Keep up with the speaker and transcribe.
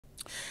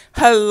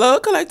Hello,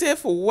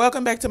 collective.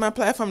 Welcome back to my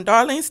platform,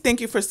 darlings.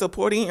 Thank you for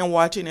supporting and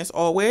watching as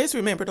always.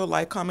 Remember to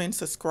like, comment,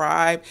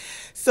 subscribe.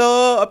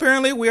 So,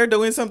 apparently, we are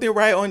doing something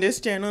right on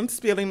this channel,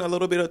 spilling a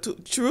little bit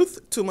of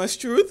truth, too much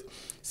truth.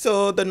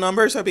 So, the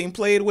numbers are being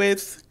played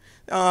with.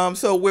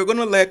 So we're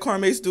gonna let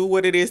karmics do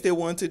what it is they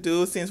want to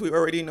do, since we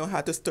already know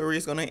how the story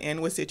is gonna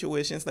end with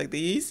situations like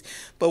these.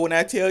 But when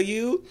I tell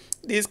you,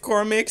 these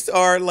karmics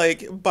are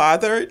like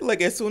bothered.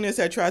 Like as soon as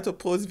I try to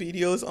post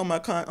videos on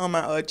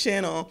my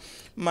channel,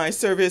 my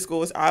service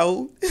goes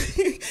out,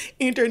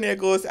 internet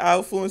goes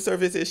out, phone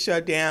service is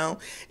shut down.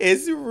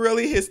 It's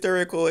really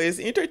hysterical. It's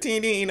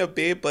entertaining in a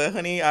bit, but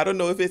honey, I don't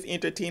know if it's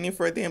entertaining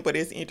for them, but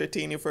it's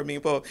entertaining for me.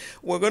 But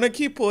we're gonna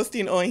keep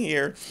posting on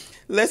here.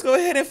 Let's go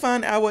ahead and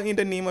find out what in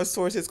the name of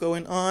source is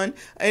going on.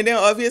 And then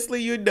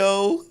obviously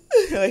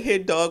a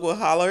hit dog will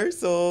holler,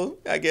 so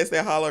I guess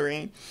they're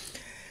hollering.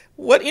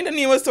 What in the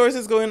name of source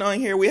is going on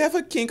here? We have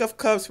a King of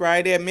Cups,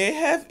 right? That may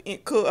have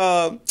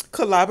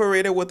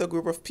collaborated with a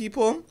group of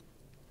people.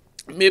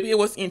 Maybe it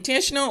was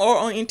intentional or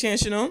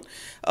unintentional.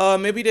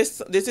 Maybe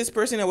this is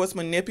person that was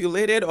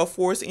manipulated or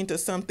forced into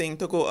something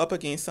to go up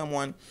against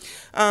someone.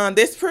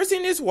 This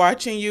person is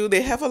watching you.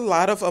 They have a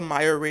lot of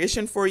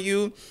admiration for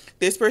you.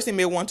 This person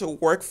may want to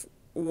work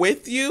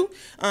with you,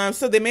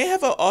 so they may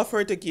have an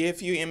offer to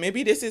give you, and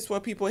maybe this is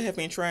what people have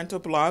been trying to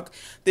block.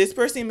 This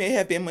person may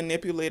have been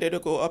manipulated to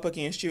go up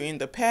against you in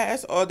the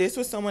past, or this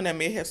was someone that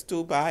may have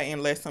stood by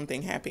and let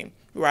something happen,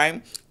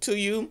 right, to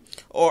you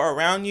or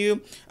around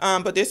you.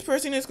 But this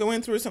person is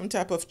going through some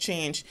type of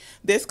change.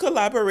 This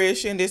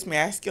collaboration, this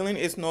masculine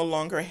is no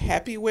longer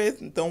happy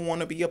with, don't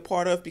want to be a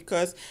part of,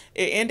 because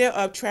it ended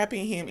up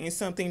trapping him in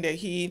something that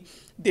he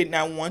did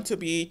not want to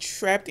be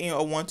trapped in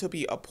or want to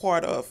be a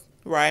part of,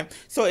 right?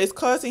 So it's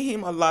causing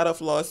him a lot of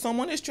loss.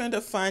 Someone is trying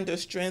to find the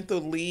strength to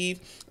leave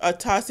a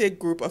toxic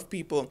group of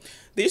people.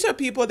 These are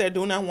people that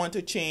do not want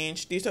to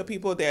change. These are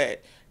people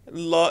that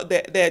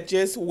that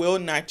just will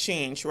not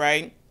change,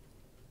 right?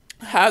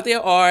 How they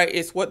are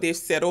is what they've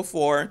settled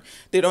for.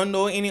 They don't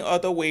know any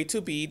other way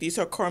to be. These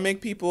are karmic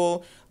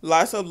people,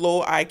 lots of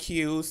low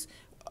IQs,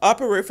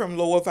 operate from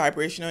lower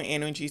vibrational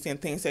energies and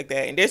things like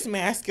that. And this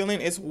masculine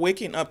is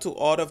waking up to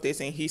all of this,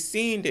 and he's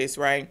seeing this,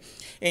 right?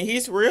 And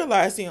he's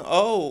realizing,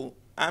 oh,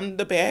 I'm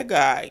the bad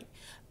guy.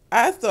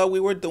 I thought we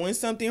were doing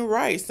something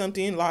right,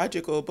 something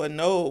logical, but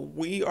no,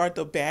 we are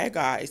the bad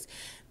guys.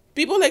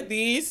 People like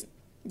these,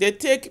 they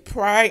take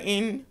pride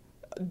in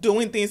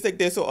doing things like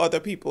this to other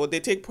people.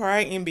 They take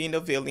pride in being the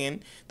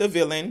villain.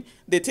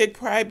 They take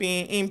pride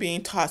in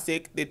being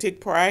toxic. They take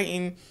pride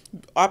in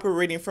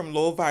operating from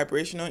low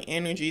vibrational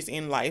energies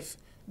in life,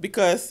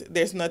 because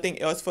there's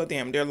nothing else for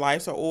them. Their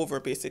lives are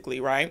over, basically,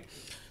 right?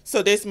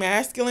 So this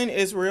masculine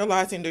is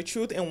realizing the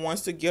truth and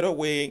wants to get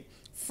away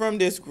from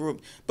this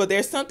group. But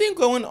there's something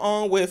going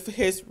on with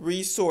his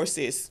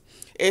resources.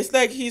 It's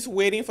like he's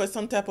waiting for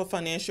some type of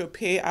financial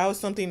payout,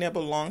 something that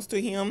belongs to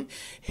him.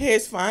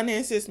 His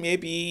finances may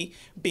be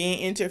being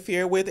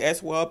interfered with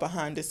as well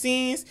behind the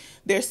scenes.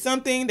 There's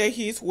something that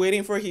he's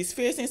waiting for. He's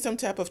facing some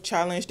type of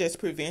challenge that's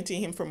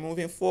preventing him from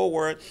moving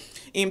forward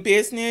in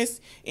business,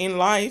 in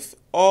life,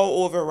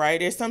 all over, right?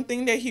 There's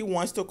something that he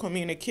wants to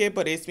communicate,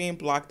 but it's being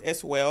blocked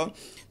as well.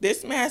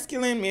 This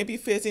masculine may be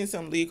facing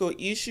some legal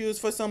issues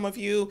for some of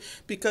you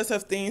because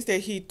of things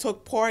that he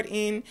took part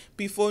in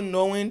before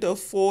knowing the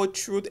full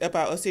truth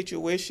about a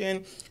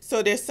situation.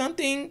 So there's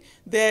something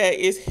that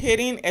is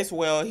hidden as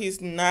well. He's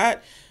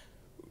not,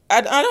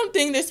 I don't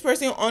think this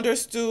person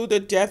understood the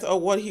depth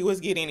of what he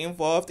was getting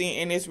involved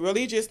in, and it's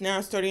really just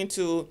now starting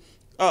to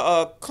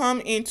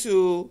come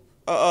into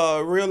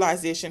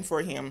realization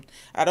for him.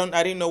 I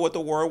didn't know what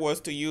the word was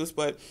to use,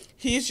 but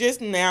he's just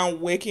now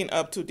waking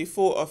up to the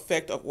full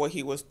effect of what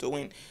he was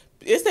doing.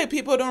 It's that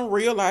people don't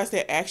realize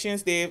that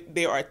actions they've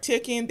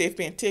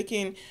been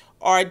taking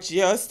are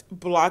just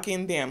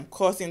blocking them,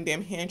 causing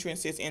them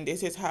hindrances, and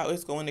this is how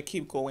it's going to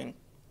keep going.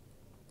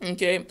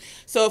 Okay,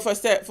 so for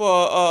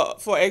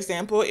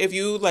example, if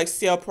you like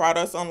sell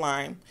products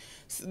online,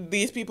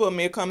 these people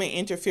may come and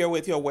interfere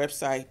with your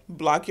website,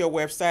 block your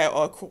website,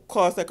 or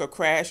cause like a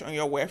crash on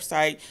your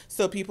website,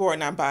 so people are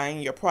not buying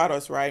your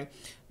products, right?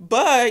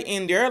 But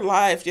in their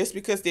life, just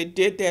because they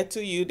did that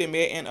to you, they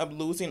may end up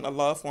losing a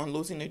loved one,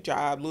 losing a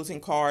job, losing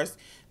cars,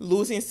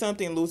 losing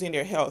something, losing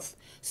their health.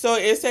 So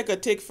it's like a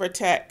tick for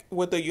tack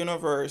with the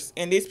universe.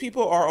 And these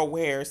people are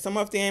aware. Some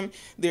of them,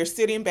 they're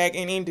sitting back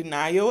and in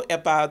denial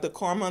about the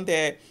karma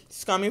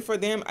that's coming for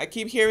them. I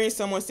keep hearing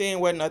someone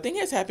saying, well, nothing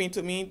has happened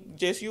to me.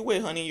 Just you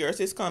wait, honey. Yours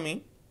is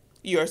coming.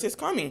 Yours is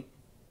coming.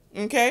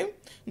 Okay?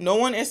 No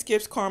one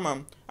escapes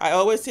karma. I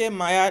always say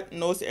Maya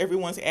knows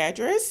everyone's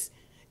address,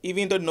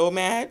 even the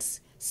nomads.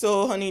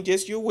 So, honey,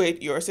 just you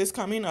wait. Yours is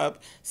coming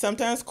up.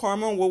 Sometimes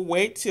karma will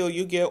wait till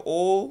you get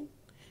old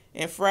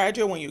and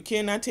fragile, when you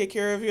cannot take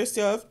care of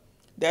yourself.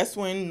 That's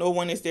when no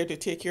one is there to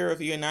take care of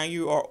you. And now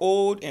you are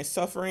old and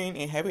suffering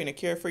and having to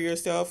care for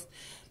yourself,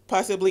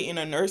 possibly in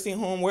a nursing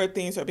home where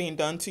things are being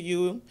done to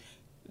you.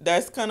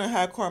 That's kind of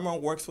how karma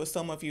works for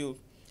some of you.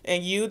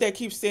 And you that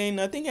keep saying,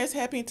 nothing has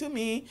happened to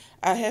me,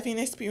 I haven't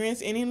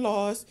experienced any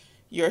loss,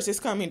 yours is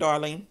coming,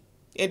 darling.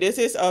 And this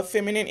is a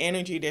feminine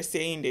energy that's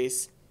saying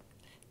this.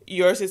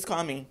 Yours is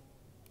coming.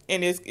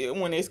 And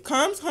when it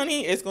comes,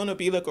 honey, it's going to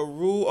be like a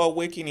rude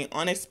awakening,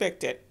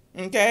 unexpected.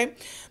 Okay?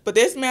 But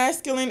this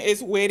masculine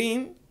is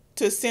waiting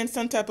to send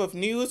some type of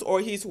news,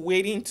 or he's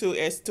waiting to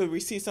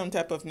receive some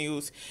type of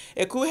news.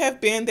 It could have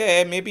been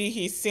that maybe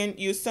he sent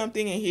you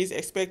something and he's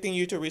expecting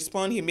you to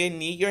respond. He may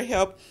need your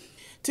help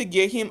to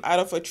get him out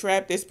of a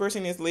trap. This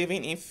person is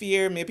living in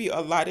fear. Maybe a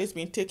lot has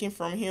been taken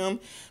from him.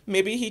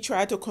 Maybe he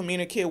tried to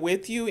communicate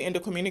with you and the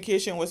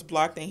communication was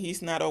blocked and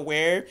he's not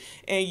aware.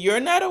 And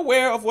you're not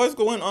aware of what's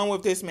going on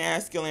with this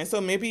masculine.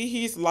 So maybe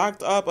he's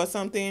locked up or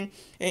something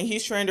and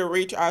he's trying to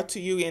reach out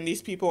to you and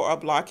these people are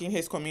blocking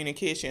his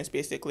communications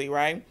basically,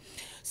 right?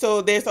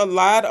 So there's a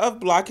lot of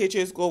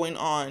blockages going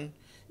on.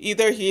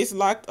 Either he's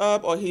locked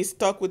up or he's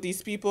stuck with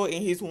these people and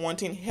he's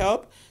wanting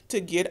help to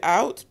get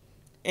out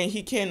and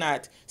he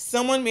cannot.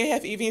 Someone may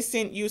have even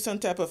sent you some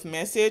type of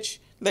message,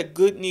 like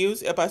good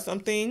news about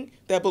something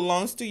that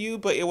belongs to you,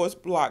 but it was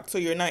blocked. So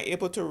you're not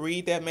able to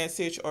read that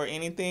message or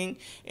anything.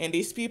 And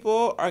these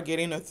people are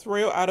getting a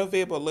thrill out of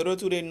it, but little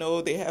do they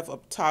know they have a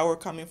tower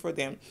coming for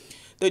them.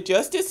 The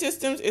justice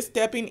system is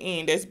stepping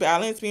in. There's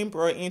balance being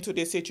brought into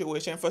this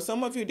situation. For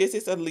some of you, this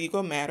is a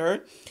legal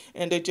matter,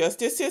 and the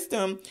justice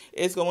system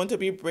is going to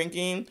be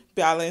bringing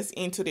balance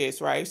into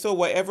this, right? So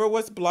whatever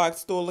was blocked,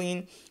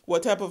 stolen,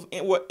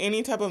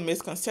 any type of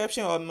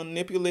misconception or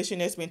manipulation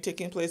that's been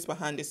taking place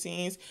behind the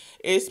scenes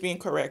is being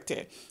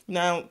corrected.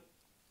 Now,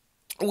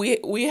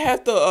 we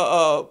have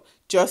the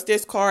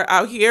justice card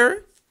out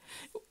here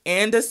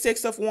and the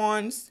Six of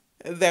Wands.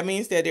 That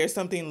means that there's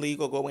something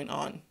legal going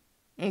on.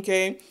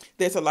 Okay,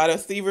 there's a lot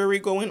of thievery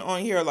going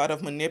on here, a lot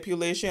of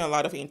manipulation, a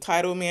lot of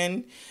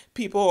entitlement.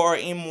 People are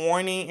in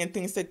mourning and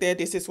things like that.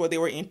 This is what they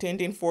were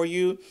intending for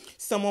you.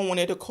 Someone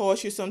wanted to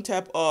cause you some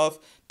type of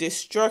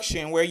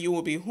destruction where you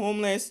will be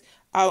homeless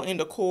out in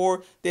the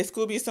core. This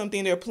could be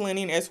something they're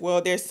planning as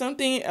well. There's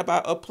something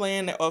about a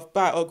plan of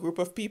by a group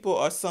of people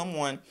or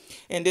someone.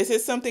 And this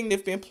is something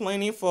they've been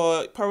planning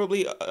for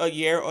probably a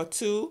year or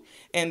two.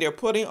 And they're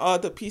putting all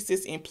the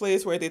pieces in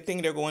place where they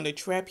think they're going to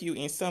trap you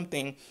in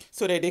something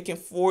so that they can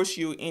force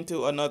you into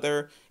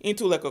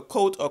like a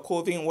cult or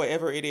coven,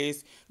 whatever it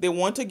is. They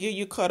want to get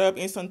you caught up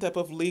in some type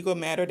of legal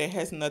matter that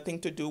has nothing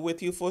to do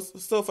with you.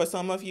 So for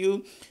some of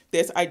you,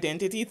 there's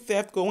identity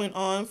theft going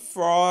on,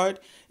 fraud,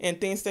 and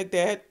things like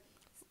that.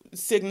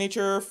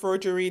 Signature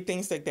forgery,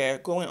 things like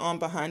that going on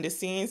behind the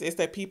scenes. Is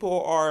that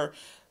people are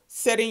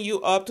setting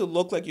you up to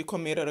look like you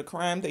committed a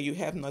crime that you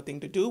have nothing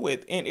to do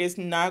with, and it's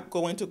not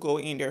going to go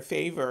in their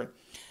favor.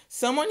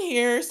 Someone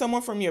here,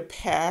 someone from your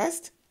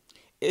past,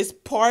 is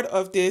part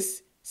of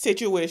this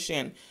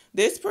situation.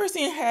 This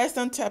person has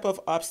some type of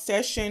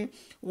obsession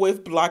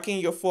with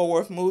blocking your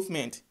forward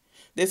movement.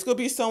 This could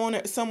be someone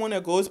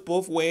that goes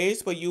both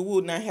ways, but you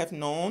would not have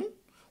known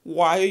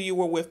while you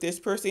were with this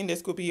person.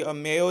 This could be a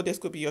male, this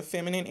could be a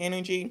feminine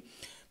energy,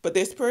 but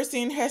this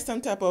person has some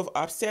type of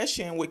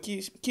obsession with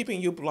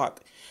keeping you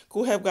blocked.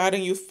 Could have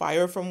gotten you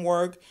fired from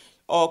work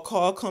or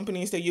call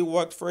companies that you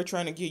worked for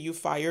trying to get you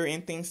fired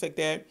and things like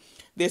that.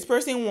 This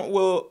person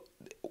will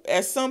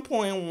at some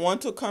point want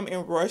to come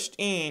and rush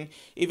in,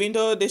 even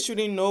though they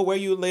shouldn't know where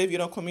you live. You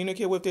don't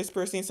communicate with this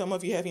person. Some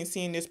of you haven't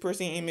seen this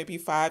person in maybe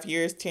 5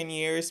 years, 10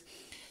 years,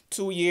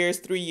 2 years,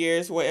 3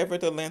 years, whatever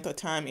the length of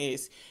time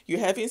is. You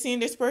haven't seen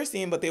this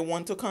person, but they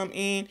want to come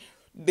in.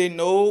 They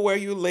know where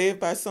you live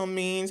by some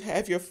means,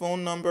 have your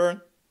phone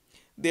number.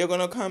 They're going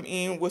to come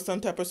in with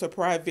some type of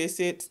surprise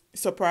visit.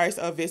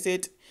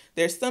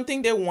 There's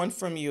something they want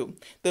from you.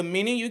 The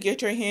minute you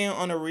get your hand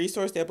on a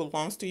resource that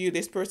belongs to you,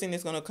 this person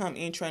is going to come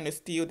in trying to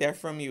steal that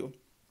from you.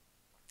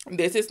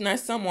 This is not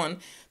someone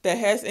that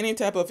has any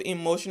type of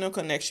emotional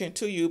connection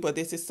to you, but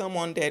this is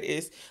someone that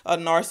is a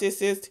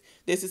narcissist.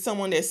 This is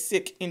someone that's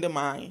sick in the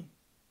mind.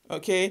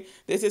 Okay?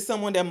 This is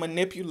someone that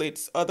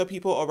manipulates other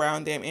people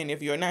around them. And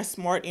if you're not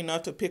smart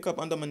enough to pick up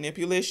on the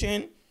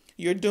manipulation,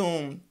 you're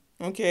doomed.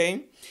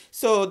 Okay?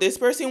 So this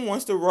person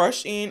wants to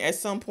rush in at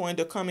some point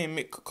to come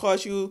and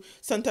cause you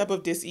some type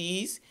of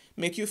disease,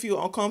 make you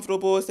feel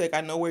uncomfortable. It's like,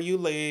 I know where you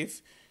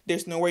live.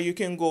 There's nowhere you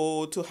can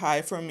go to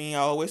hide from me. I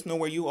always know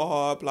where you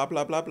are, blah,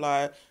 blah, blah,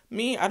 blah.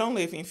 Me, I don't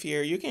live in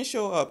fear. You can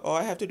show up. All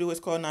I have to do is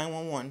call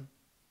 911.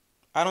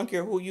 I don't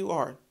care who you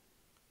are.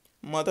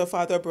 Mother,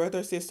 father,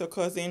 brother, sister,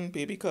 cousin,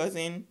 baby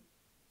cousin.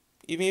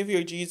 Even if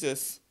you're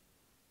Jesus.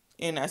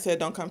 And I said,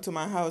 don't come to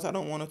my house. I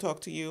don't want to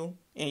talk to you.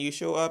 And you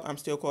show up, I'm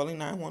still calling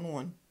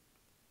 911.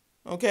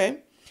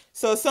 Okay?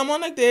 So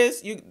someone like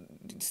this, you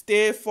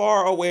stay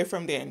far away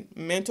from them.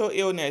 Mental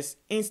illness,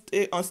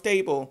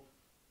 unstable.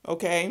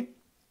 Okay?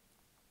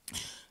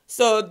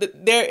 So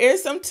there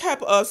is some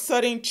type of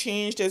sudden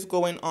change that's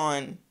going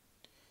on.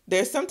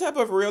 There's some type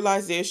of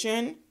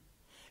realization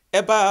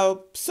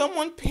about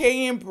someone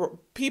paying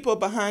people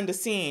behind the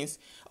scenes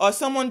or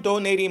someone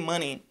donating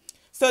money.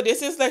 So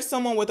this is like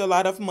someone with a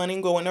lot of money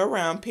going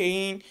around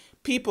paying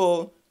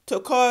people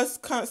to cause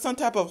some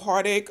type of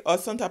heartache or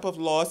some type of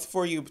loss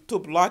for you to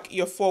block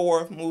your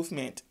forward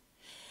movement.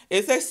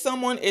 It's like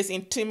someone is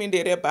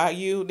intimidated by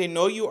you. They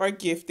know you are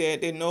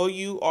gifted. They know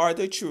you are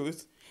the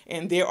truth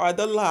and they are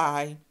the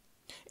lie.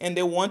 And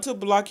they want to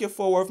block your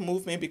forward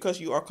movement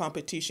because you are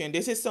competition.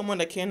 This is someone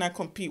that cannot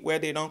compete where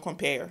they don't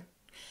compare.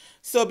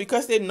 So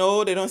because they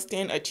know they don't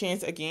stand a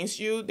chance against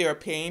you, they're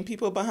paying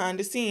people behind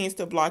the scenes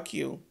to block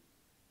you.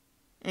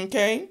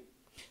 Okay?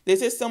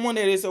 This is someone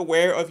that is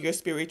aware of your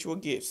spiritual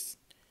gifts,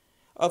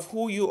 of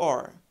who you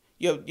are,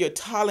 your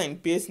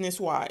talent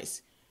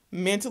business-wise,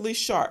 mentally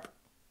sharp.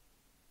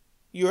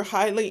 You're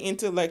highly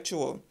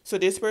intellectual. So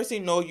this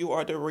person know you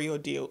are the real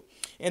deal.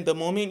 And the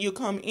moment you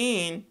come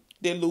in,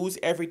 they lose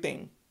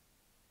everything.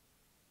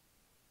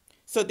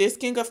 So this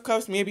King of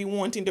Cups may be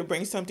wanting to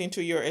bring something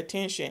to your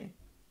attention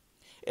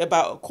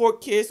about a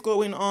court case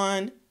going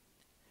on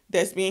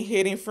that's being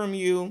hidden from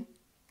you,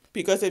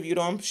 because if you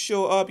don't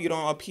show up, you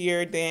don't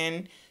appear,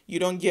 then you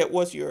don't get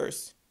what's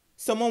yours.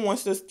 Someone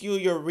wants to steal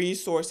your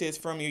resources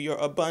from you, your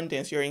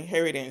abundance, your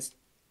inheritance.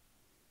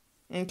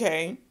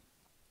 Okay?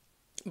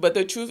 But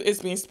the truth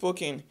is being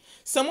spoken.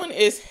 Someone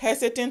is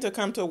hesitant to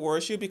come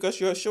towards you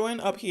because you're showing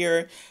up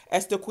here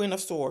as the Queen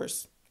of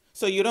Swords.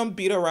 So you don't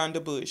beat around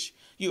the bush.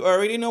 You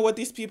already know what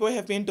these people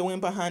have been doing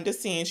behind the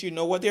scenes. You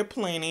know what they're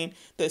planning,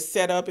 the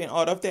setup and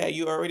all of that.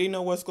 You already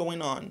know what's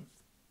going on.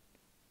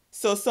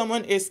 So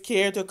someone is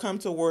scared to come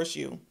towards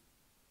you.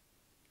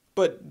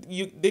 But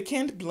they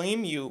can't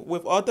blame you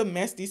with all the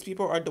mess these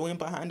people are doing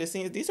behind the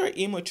scenes. These are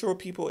immature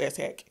people as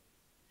heck.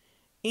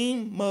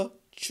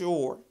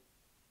 Immature.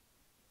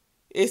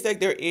 It's like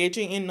they're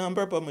aging in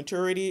number, but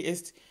maturity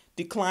is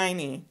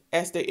declining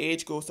as the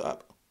age goes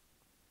up.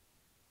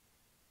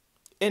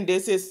 And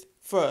this is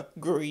for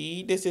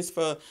greed. This is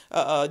for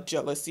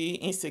jealousy,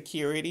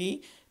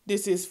 insecurity.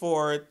 This is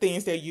for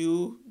things that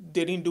you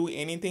didn't do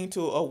anything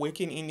to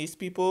awaken in these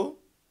people.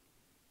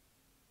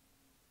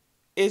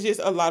 It's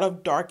just a lot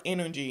of dark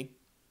energy.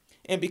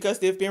 And because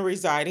they've been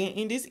residing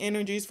in these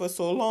energies for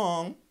so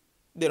long,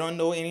 they don't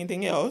know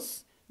anything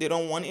else. They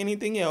don't want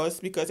anything else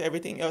because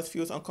everything else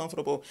feels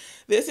uncomfortable.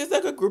 This is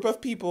like a group of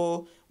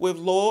people with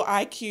low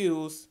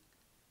IQs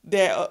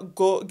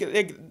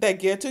that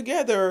get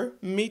together,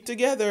 meet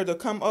together to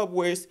come up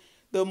with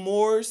the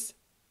most,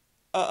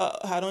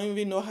 I don't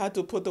even know how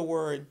to put the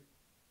word,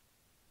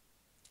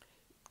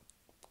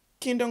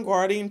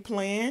 kindergarten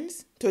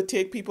plans to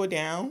take people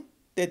down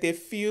that they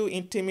feel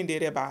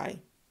intimidated by.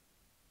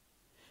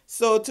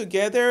 So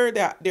together,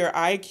 their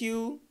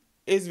IQ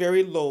is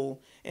very low.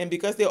 And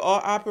because they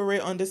all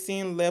operate on the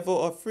same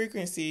level of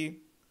frequency,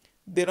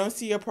 they don't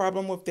see a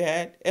problem with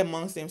that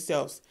amongst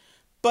themselves.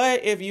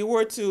 But if you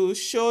were to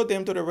show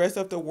them to the rest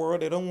of the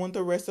world, they don't want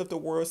the rest of the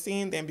world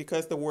seeing them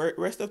because the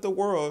rest of the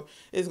world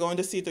is going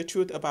to see the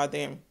truth about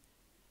them.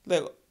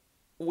 Like,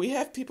 we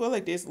have people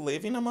like this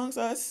living amongst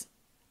us?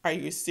 Are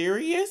you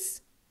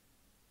serious?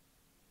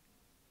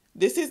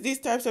 This is these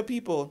types of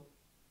people.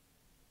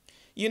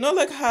 You know,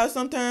 like how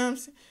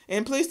sometimes,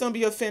 and please don't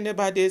be offended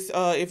by this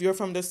if you're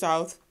from the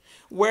South,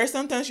 where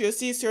sometimes you'll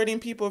see certain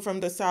people from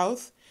the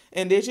South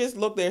and they just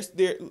look,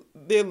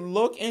 they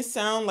look and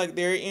sound like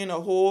they're in a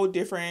whole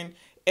different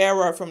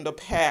era from the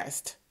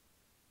past.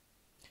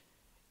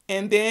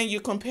 And then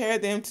you compare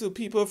them to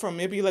people from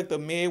maybe like the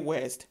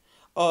Midwest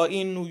or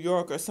in New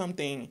York or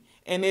something.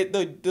 And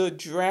the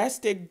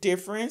drastic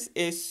difference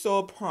is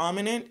so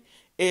prominent,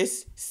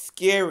 it's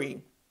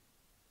scary.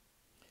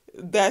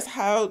 That's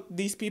how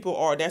these people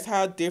are. That's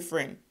how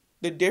different.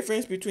 The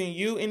difference between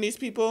you and these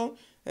people,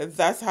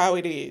 that's how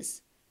it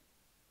is.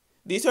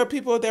 These are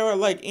people that are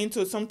like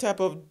into some type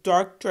of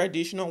dark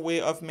traditional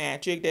way of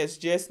magic that's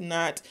just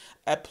not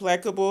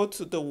applicable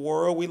to the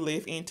world we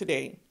live in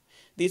today.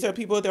 These are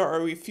people that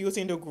are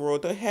refusing to grow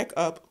the heck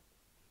up,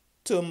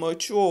 to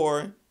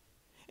mature,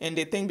 and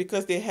they think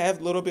because they have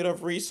a little bit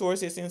of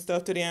resources and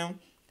stuff to them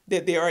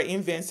that they are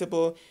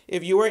invincible.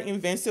 If you were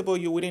invincible,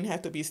 you wouldn't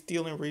have to be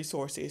stealing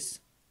resources.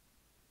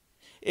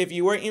 If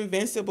you were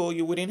invincible,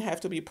 you wouldn't have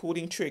to be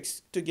pulling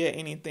tricks to get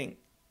anything.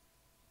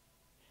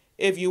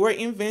 If you were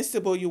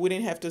invincible, you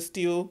wouldn't have to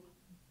steal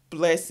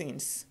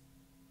blessings.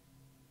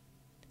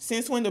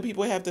 Since when do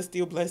people have to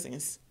steal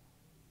blessings?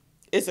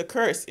 It's a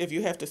curse if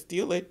you have to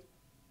steal it,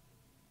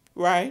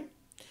 right?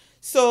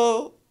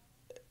 So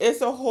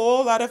it's a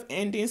whole lot of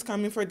endings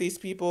coming for these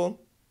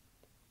people.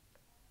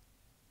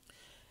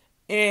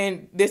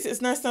 And this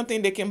is not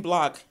something they can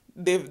block.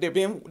 They've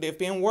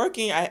been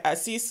working. I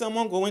see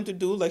someone going to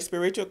do like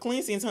spiritual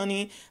cleansings,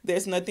 honey.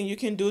 There's nothing you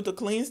can do to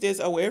cleanse this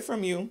away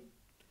from you.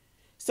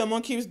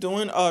 Someone keeps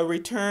doing a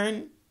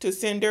return to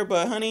sender,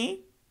 but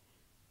honey,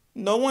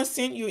 no one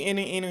sent you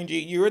any energy.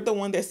 You're the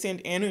one that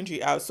sent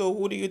energy out. So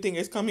who do you think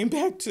it's coming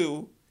back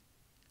to?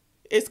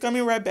 It's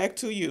coming right back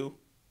to you.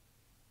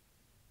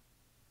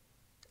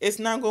 It's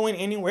not going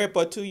anywhere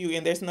but to you,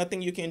 and there's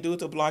nothing you can do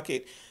to block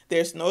it.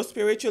 There's no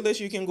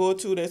spiritualist you can go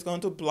to that's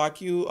going to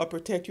block you or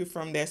protect you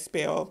from that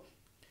spell,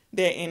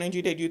 that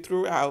energy that you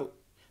threw out.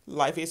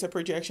 Life is a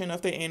projection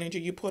of the energy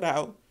you put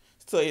out.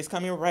 So it's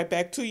coming right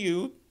back to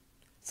you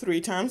 3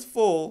 times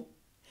full.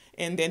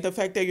 And then the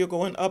fact that you're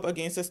going up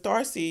against a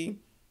starseed,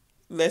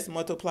 let's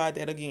multiply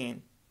that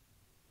again.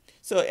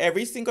 So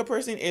every single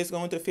person is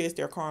going to face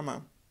their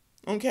karma.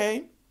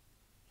 Okay?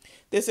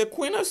 There's a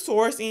Queen of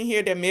Swords in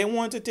here that may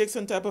want to take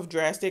some type of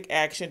drastic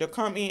action to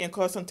come in and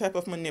cause some type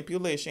of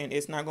manipulation.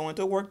 It's not going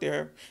to work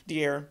there,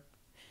 dear.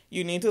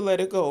 You need to let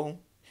it go.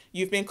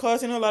 You've been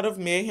causing a lot of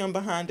mayhem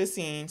behind the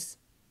scenes.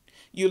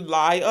 You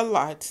lie a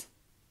lot.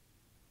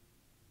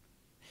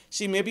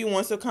 She maybe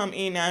wants to come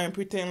in now and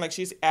pretend like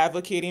she's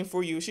advocating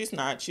for you. She's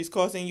not. She's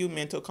causing you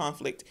mental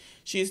conflict.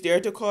 She's there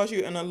to cause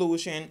you an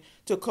illusion,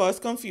 to cause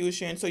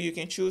confusion so you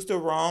can choose the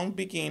wrong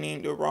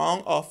beginning, the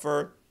wrong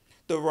offer,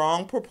 the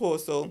wrong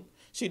proposal.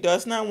 She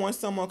does not want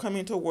someone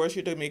coming towards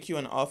you to make you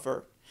an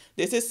offer.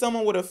 This is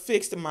someone with a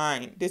fixed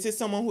mind. This is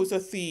someone who's a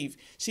thief.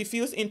 She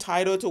feels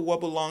entitled to what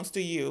belongs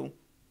to you.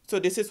 So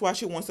this is why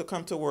she wants to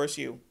come towards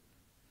you.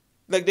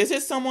 Like, this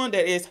is someone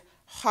that is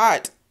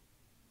hot.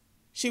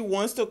 She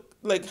wants to,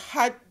 like,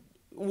 hot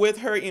with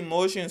her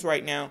emotions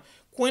right now.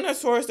 Queen of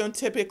Swords don't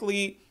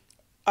typically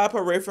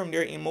operate from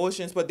their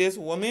emotions, but this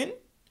woman,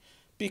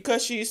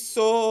 because she's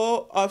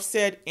so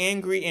upset,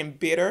 angry, and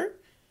bitter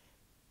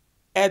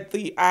at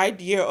the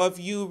idea of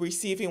you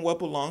receiving what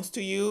belongs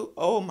to you,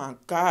 oh my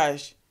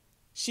gosh,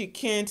 she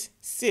can't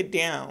sit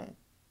down.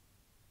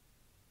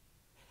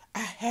 I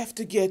have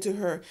to get to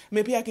her.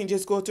 Maybe I can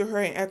just go to her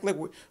and act like,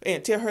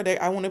 and tell her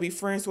that I want to be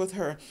friends with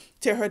her.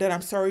 Tell her that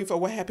I'm sorry for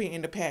what happened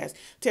in the past.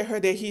 Tell her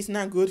that he's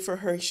not good for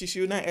her. She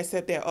should not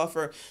accept that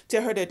offer.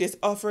 Tell her that this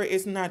offer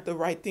is not the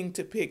right thing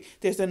to pick.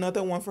 There's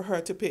another one for her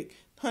to pick.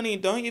 Honey,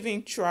 don't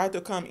even try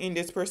to come in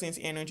this person's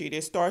energy.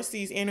 This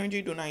Starseed's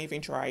energy, do not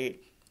even try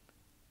it.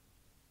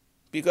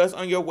 Because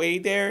on your way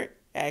there,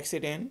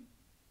 accident,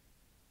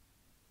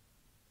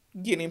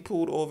 getting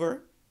pulled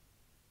over,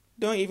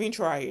 don't even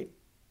try it.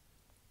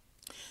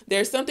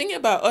 There's something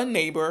about a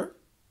neighbor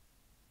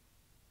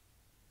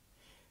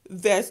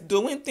that's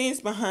doing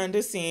things behind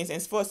the scenes.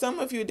 And for some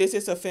of you, this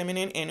is a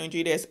feminine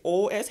energy that's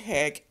old as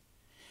heck,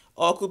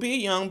 or could be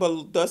young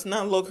but does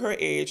not look her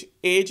age,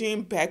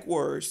 aging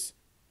backwards.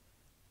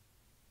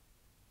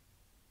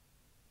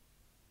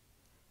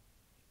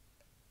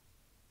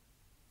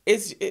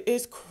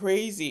 It's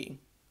crazy.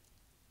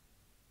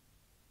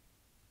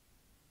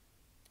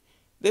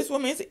 This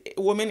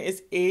woman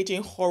is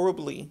aging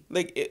horribly.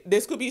 Like,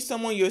 this could be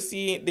someone you're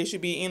seeing, they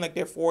should be in like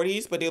their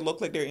 40s, but they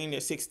look like they're in their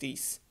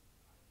 60s.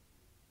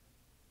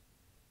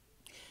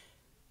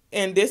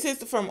 And this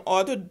is from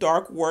all the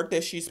dark work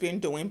that she's been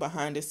doing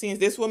behind the scenes.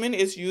 This woman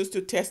is used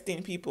to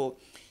testing people.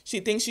 She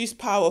thinks she's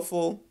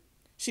powerful.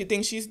 She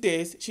thinks she's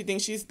this. She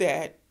thinks she's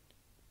that.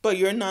 But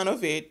you're none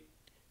of it.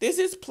 This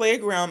is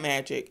playground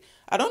magic.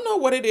 I don't know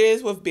what it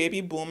is with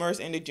baby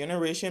boomers and the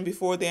generation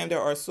before them that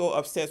are so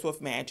obsessed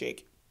with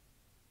magic.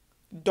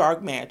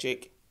 Dark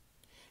magic.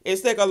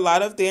 It's like a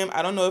lot of them,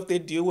 I don't know if they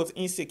deal with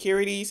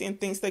insecurities and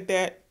things like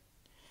that,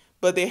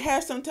 but they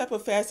have some type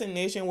of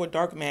fascination with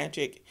dark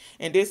magic.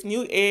 And this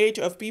new age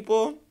of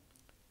people,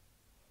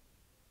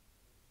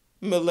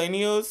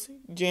 millennials,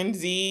 Gen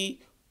Z,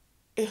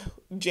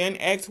 Gen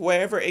X,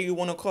 whatever you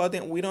want to call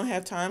them, we don't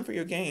have time for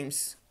your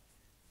games.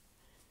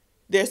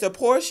 There's a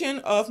portion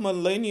of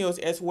millennials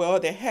as well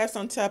that have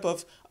some type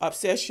of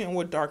obsession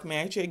with dark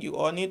magic. You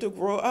all need to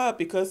grow up,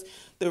 because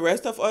the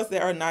rest of us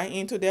that are not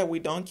into that, we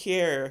don't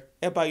care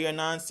about your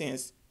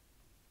nonsense.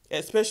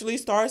 Especially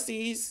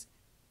starseeds.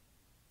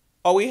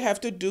 All we have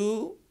to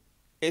do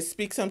is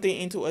speak something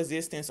into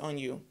existence on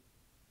you.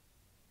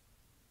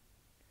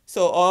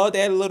 So all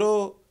that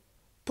little,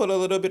 put a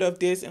little bit of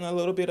this and a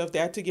little bit of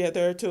that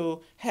together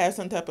to have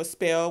some type of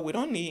spell, we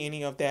don't need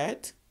any of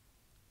that.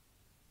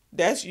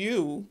 That's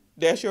you.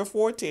 That's your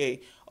forte.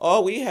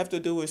 All we have to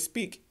do is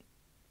speak.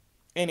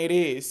 And it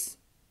is.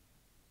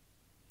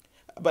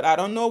 But I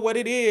don't know what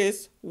it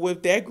is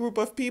with that group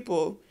of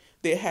people.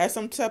 They have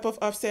some type of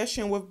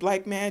obsession with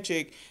black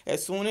magic.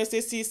 As soon as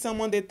they see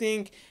someone they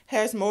think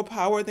has more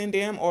power than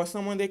them, or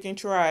someone they can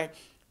try,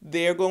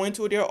 they're going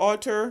to their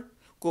altar,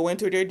 go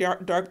into their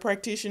dark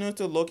practitioners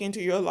to look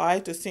into your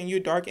life, to send you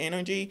dark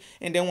energy.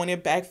 And then when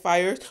it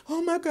backfires,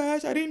 oh my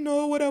gosh, I didn't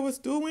know what I was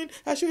doing.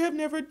 I should have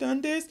never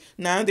done this.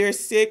 Now they're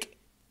sick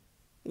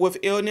with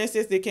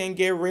illnesses they can't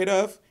get rid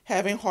of,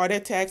 having heart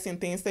attacks and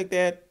things like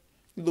that,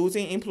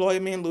 losing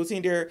employment,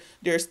 losing their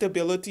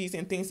stabilities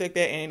and things like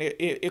that. And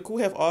it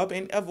could have all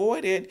been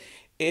avoided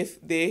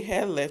if they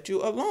had left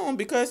you alone,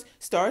 because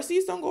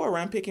starseeds don't go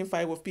around picking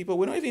fight with people.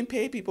 We don't even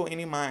pay people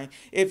any mind.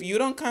 If you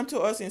don't come to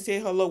us and say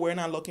hello, we're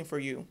not looking for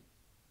you.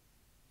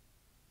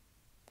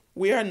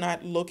 We are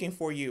not looking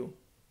for you.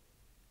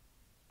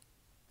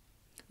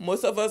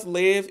 Most of us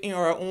live in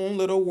our own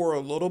little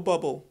world, little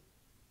bubble,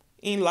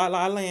 in La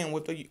La Land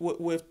with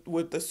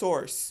the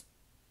source.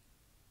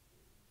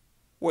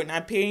 We're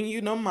not paying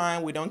you no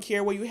mind. We don't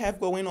care what you have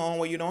going on,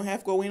 what you don't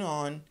have going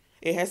on.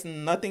 It has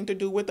nothing to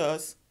do with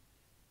us.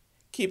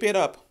 Keep it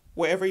up.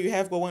 Whatever you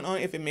have going on,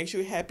 if it makes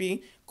you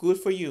happy, good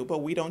for you. But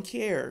we don't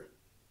care.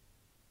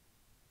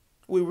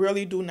 We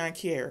really do not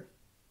care.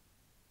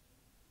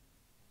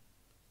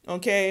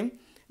 Okay?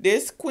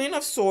 This Queen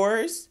of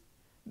Swords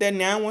that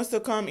now wants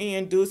to come in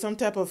and do some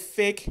type of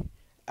fake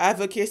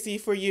advocacy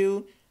for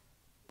you,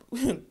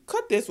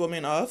 Cut this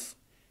woman off.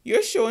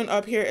 You're showing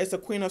up here as a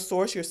queen of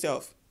swords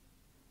yourself.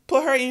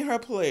 Put her in her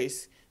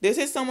place. This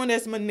is someone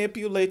that's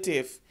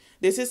manipulative.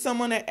 This is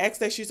someone that acts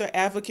like she's an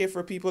advocate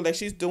for people, that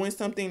she's doing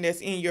something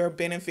that's in your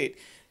benefit.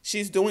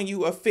 She's doing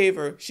you a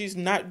favor. She's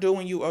not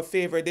doing you a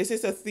favor. This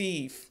is a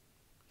thief.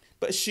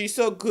 But she's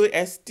so good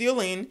at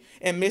stealing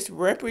and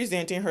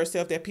misrepresenting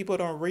herself that people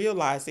don't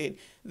realize it.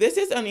 This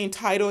is an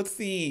entitled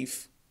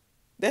thief.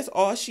 That's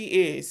all she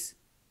is.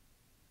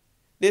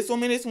 This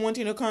woman is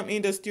wanting to come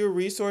in to steal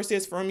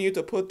resources from you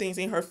to put things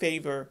in her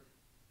favor.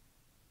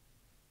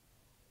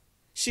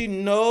 She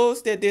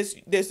knows that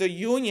there's a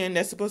union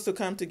that's supposed to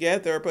come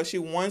together, but she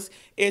wants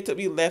it to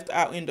be left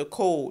out in the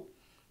cold.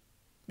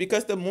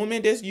 Because the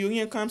moment this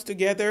union comes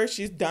together,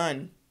 she's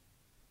done.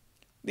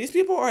 These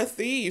people are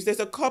thieves. There's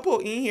a couple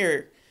in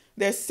here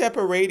that's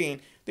separating.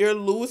 They're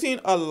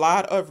losing a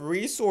lot of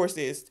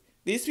resources.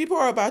 These people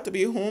are about to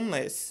be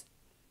homeless.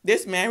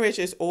 This marriage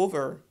is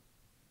over.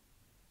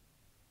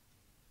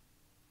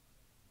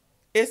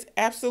 It's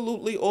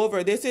absolutely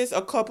over. This is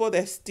a couple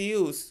that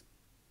steals.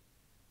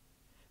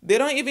 They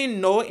don't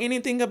even know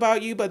anything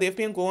about you, but they've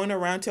been going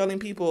around telling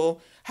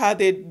people how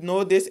they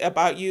know this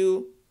about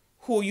you,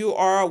 who you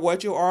are,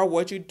 what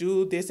you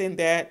do, this and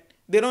that.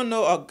 They don't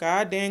know a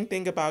goddamn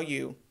thing about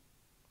you,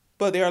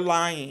 but they're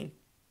lying,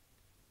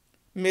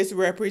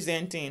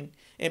 misrepresenting,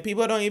 and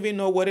people don't even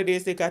know what it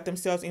is they got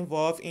themselves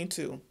involved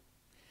into.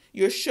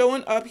 You're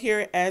showing up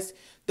here as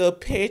the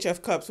Page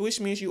of Cups,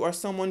 which means you are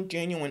someone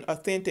genuine,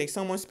 authentic,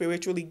 someone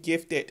spiritually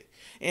gifted.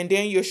 And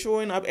then you're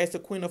showing up as the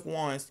Queen of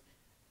Wands,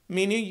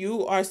 meaning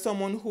you are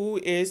someone who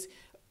is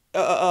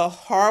a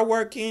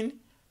hardworking,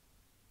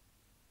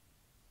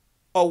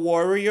 a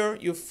warrior.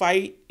 You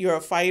fight, you're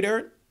a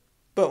fighter,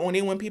 but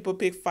only when people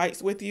pick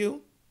fights with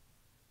you.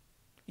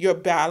 You're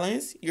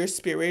balanced, you're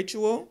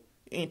spiritual,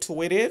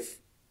 intuitive,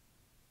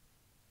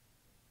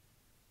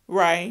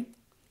 right?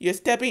 You're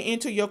stepping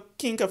into your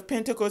King of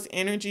Pentacles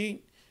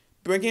energy,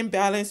 bringing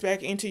balance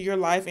back into your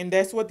life, and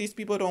that's what these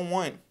people don't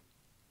want.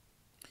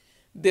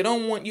 They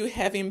don't want you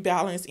having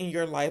balance in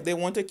your life. They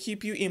want to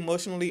keep you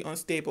emotionally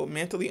unstable,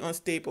 mentally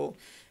unstable.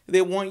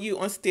 They want you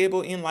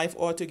unstable in life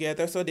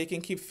altogether so they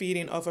can keep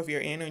feeding off of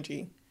your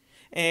energy.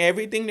 And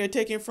everything they're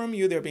taking from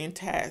you, they're being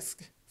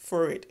tasked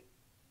for it.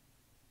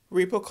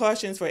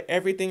 Repercussions for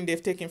everything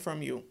they've taken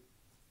from you.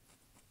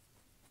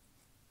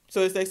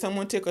 So it's like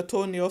someone take a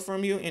toenail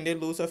from you and they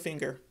lose a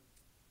finger.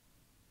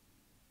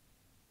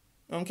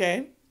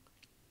 Okay?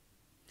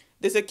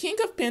 There's a King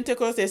of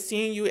Pentacles that's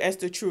seeing you as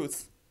the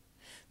truth.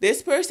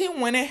 This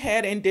person went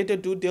ahead and did the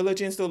due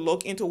diligence to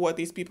look into what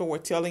these people were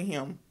telling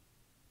him.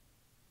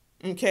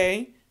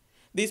 Okay?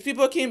 These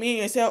people came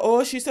in and said,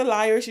 oh, she's a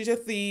liar, she's a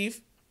thief,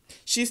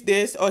 she's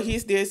this, or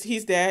he's this,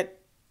 he's that.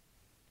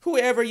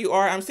 Whoever you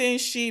are, I'm saying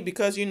she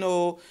because, you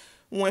know,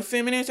 when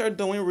feminines are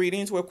doing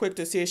readings, we're quick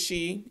to say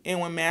she. And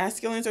when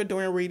masculines are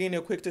doing reading,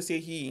 they're quick to say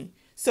he.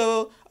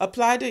 So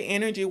apply the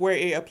energy where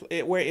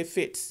it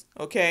fits,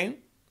 okay?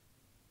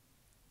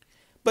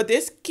 But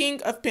this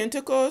King of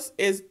Pentacles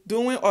is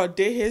doing or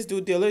did his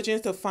due diligence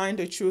to find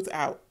the truth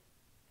out.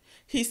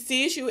 He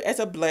sees you as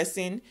a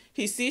blessing.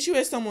 He sees you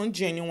as someone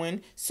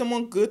genuine,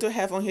 someone good to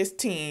have on his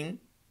team.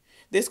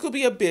 This could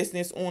be a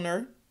business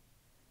owner.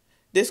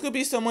 This could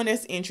be someone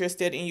that's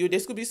interested in you.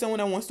 This could be someone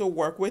that wants to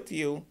work with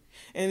you.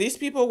 And these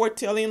people were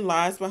telling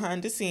lies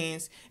behind the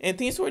scenes and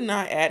things were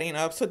not adding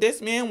up. So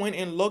this man went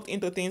and looked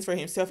into things for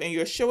himself, and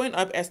you're showing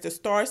up as the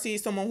star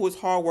seed, someone who's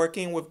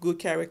hardworking with good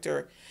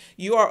character.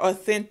 You are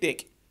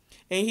authentic.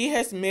 And he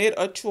has made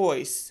a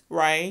choice,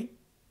 right,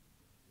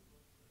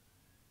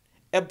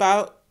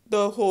 about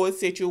the whole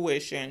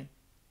situation.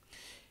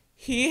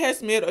 He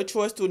has made a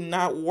choice to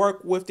not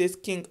work with this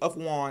King of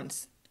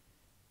Wands.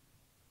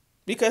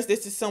 Because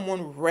this is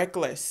someone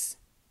reckless.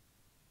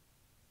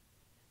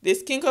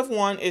 This King of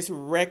Wands is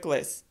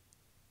reckless.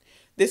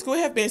 This could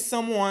have been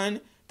someone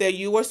that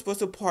you were supposed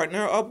to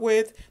partner up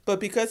with, but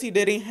because he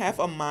didn't have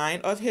a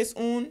mind of his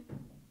own,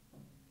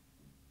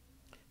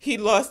 he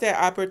lost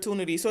that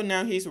opportunity. So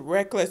now he's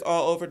reckless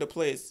all over the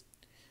place,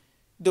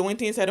 doing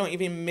things that don't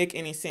even make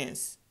any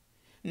sense.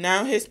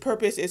 Now his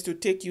purpose is to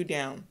take you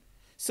down.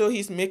 So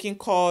he's making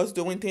calls,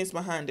 doing things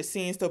behind the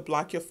scenes to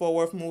block your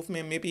forward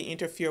movement, maybe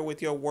interfere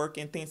with your work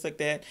and things like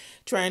that.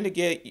 Trying to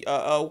get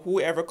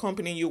whoever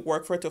company you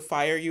work for to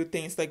fire you,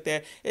 things like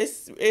that.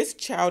 It's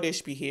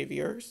childish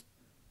behaviors.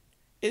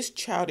 It's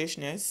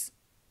childishness.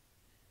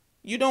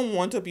 You don't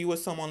want to be with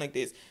someone like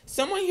this.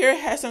 Someone here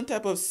has some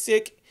type of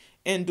sick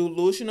and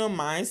delusional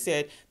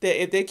mindset that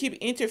if they keep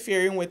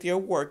interfering with your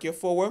work, your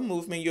forward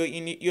movement,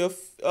 you'll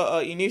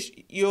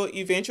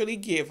eventually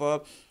give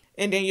up.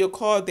 And then you'll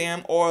call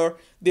them, or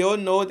they'll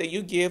know that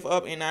you give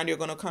up, and now they're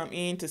going to come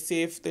in to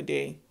save the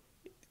day.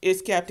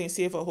 It's Captain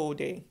Save a Whole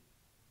Day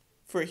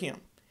for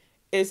him.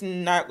 It's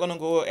not going to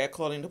go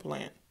according to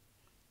plan.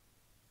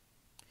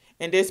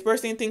 And this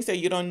person thinks that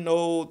you don't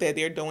know that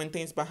they're doing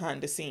things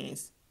behind the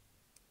scenes.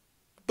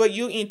 But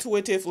you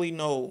intuitively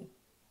know.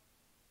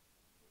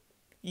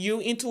 You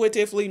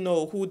intuitively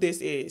know who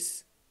this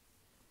is.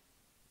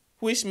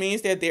 which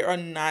means that they are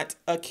not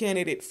a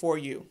candidate for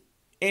you.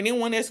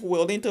 Anyone that's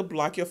willing to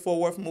block your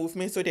forward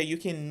movement so that you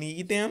can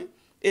need them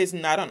is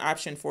not an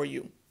option for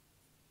you.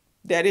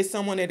 That is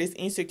someone that is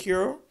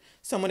insecure,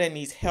 someone that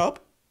needs help,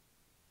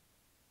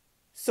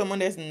 someone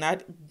that's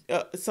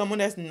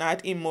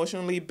not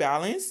emotionally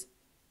balanced.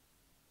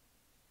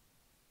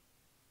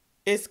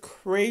 It's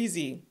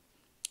crazy.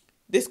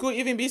 This could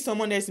even be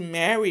someone that's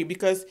married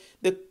because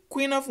the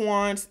Queen of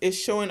Wands is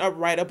showing up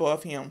right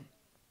above him.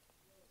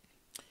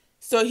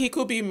 So he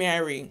could be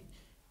married.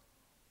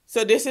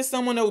 So this is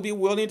someone that will be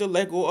willing to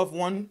let go of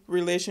one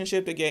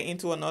relationship to get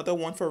into another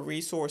one for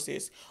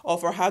resources or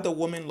for how the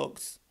woman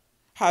looks,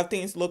 how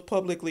things look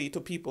publicly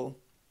to people.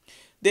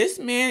 This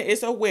man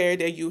is aware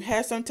that you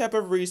have some type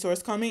of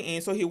resource coming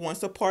in, so he wants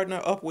to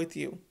partner up with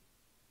you.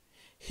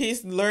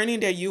 He's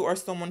learning that you are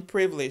someone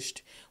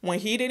privileged. When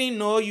he didn't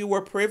know you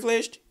were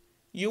privileged,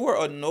 you were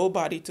a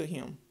nobody to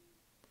him.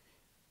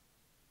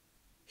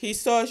 He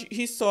saw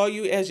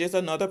you as just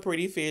another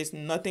pretty face,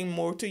 nothing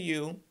more to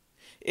you.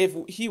 If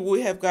he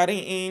would have gotten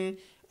in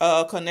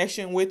a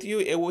connection with you,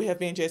 it would have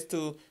been just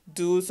to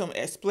do some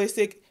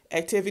explicit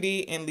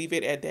activity and leave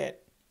it at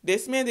that.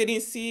 This man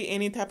didn't see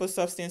any type of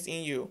substance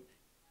in you.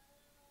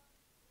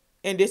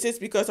 And this is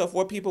because of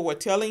what people were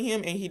telling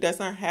him, and he does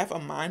not have a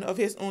mind of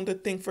his own to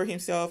think for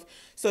himself.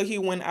 So he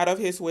went out of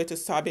his way to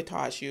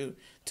sabotage you,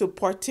 to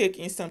partake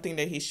in something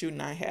that he should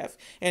not have.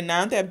 And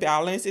now that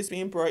balance is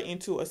being brought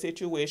into a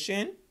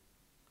situation,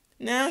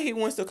 now he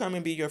wants to come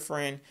and be your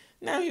friend.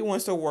 Now he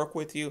wants to work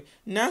with you.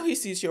 Now he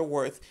sees your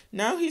worth.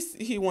 Now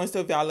he wants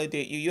to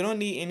validate you. You don't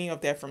need any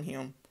of that from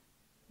him.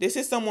 This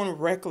is someone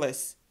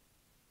reckless.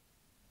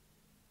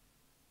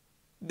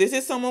 This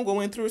is someone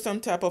going through some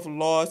type of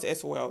loss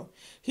as well.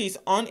 He's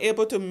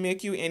unable to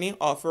make you any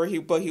offer,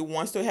 but he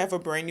wants to have a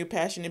brand new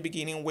passionate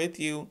beginning with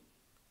you.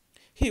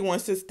 He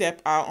wants to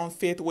step out on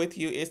faith with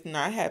you. It's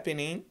not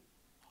happening.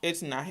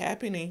 It's not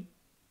happening.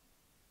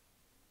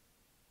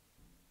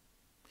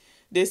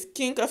 This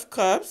King of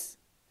Cups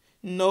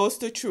knows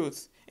the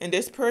truth, and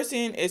this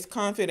person is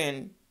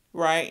confident,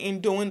 right,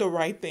 in doing the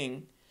right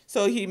thing.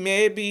 So he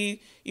may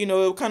be,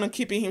 kind of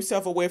keeping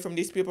himself away from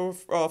these people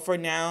for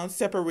now,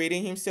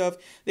 separating himself.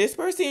 This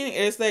person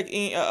is like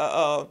in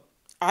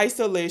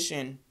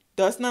isolation,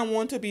 does not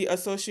want to be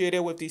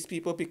associated with these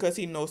people because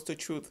he knows the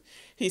truth.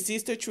 He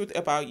sees the truth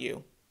about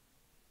you.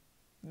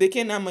 They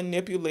cannot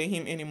manipulate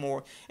him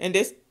anymore. And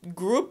this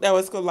group that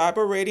was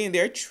collaborating,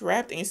 they're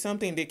trapped in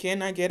something they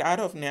cannot get out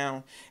of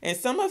now. And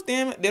some of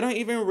them, they don't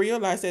even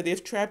realize that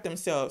they've trapped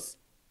themselves.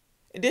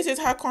 This is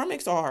how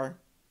karmics are.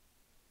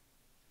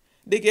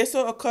 They get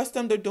so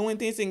accustomed to doing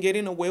things and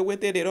getting away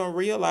with it, they don't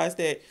realize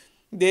that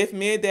they've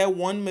made that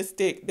one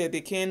mistake that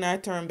they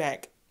cannot turn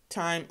back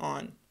time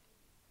on.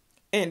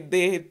 And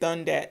they've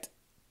done that.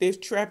 They've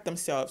trapped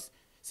themselves.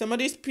 Some of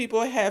these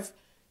people have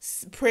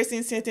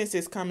prison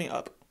sentences coming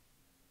up.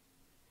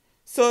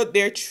 So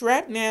they're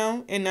trapped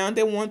now, and now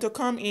they want to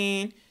come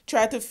in,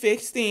 try to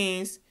fix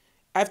things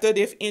after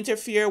they've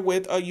interfered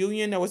with a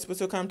union that was supposed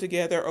to come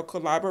together, a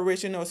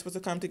collaboration that was supposed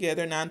to come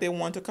together. Now they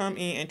want to come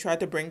in and try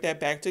to bring that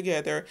back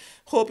together,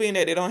 hoping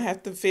that they don't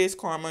have to face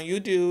karma. You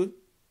do.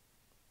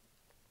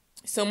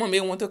 Someone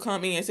may want to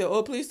come in and say,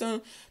 "Oh, please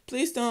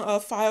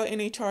don't file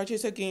any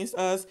charges against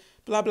us."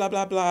 Blah blah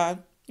blah blah.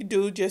 You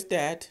do just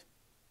that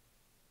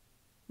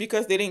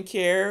because they didn't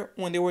care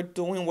when they were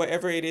doing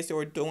whatever it is they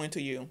were doing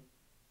to you.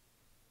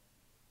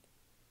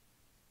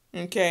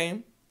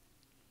 Okay.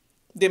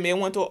 They may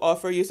want to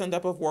offer you some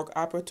type of work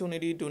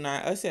opportunity. Do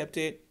not accept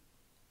it.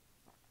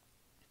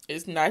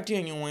 It's not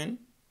genuine.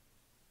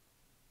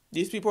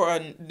 These people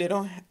they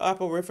don't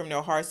operate from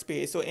their heart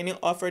space. So any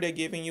offer they're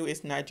giving you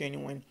is not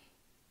genuine.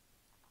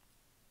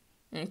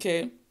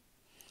 Okay.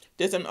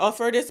 There's an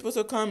offer that's supposed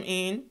to come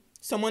in.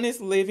 Someone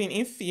is living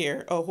in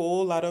fear, a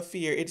whole lot of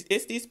fear.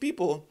 It's these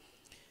people.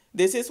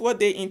 This is what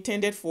they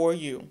intended for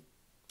you.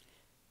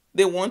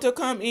 They want to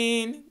come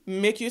in,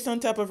 make you some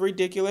type of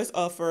ridiculous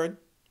offer,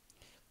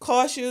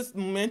 cautious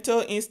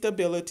mental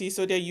instability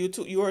so that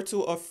you are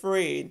too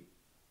afraid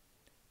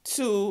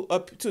to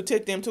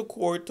take them to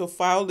court, to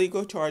file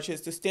legal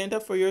charges, to stand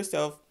up for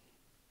yourself.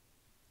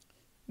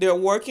 They're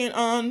working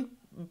on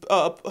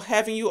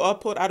having you all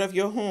put out of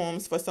your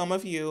homes for some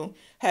of you,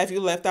 have you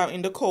left out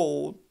in the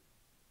cold.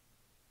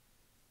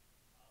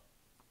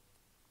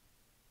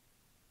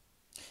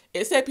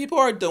 It's that people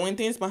are doing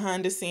things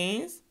behind the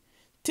scenes,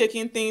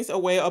 taking things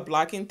away or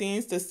blocking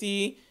things to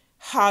see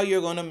how you're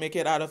going to make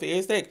it out of it.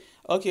 It's like,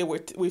 okay,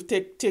 we've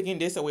taken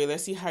this away.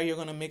 Let's see how you're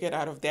going to make it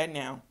out of that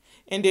now.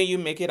 And then you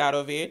make it out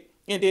of it.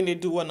 And then they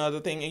do another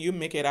thing and you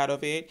make it out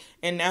of it.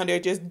 And now they're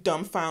just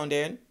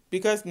dumbfounded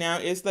because now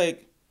it's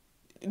like,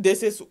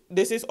 this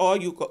is all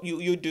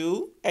you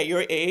do at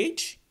your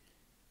age.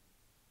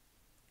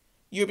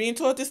 You're being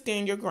told to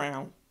stand your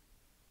ground.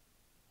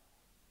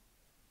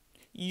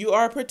 You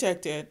are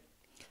protected.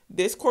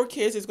 This court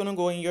case is going to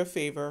go in your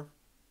favor.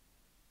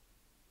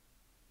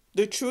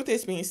 The truth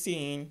is being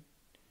seen.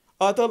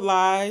 Other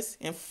lies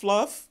and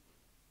fluff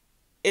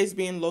is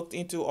being looked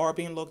into or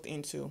being looked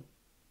into.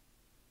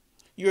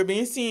 You're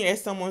being seen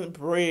as someone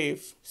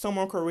brave,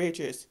 someone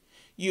courageous.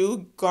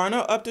 You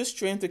garner up the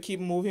strength to keep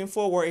moving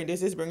forward, and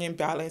this is bringing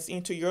balance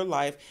into your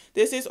life.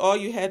 This is all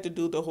you had to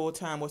do the whole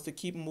time, was to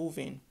keep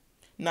moving,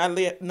 not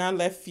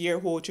let fear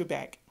hold you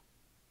back.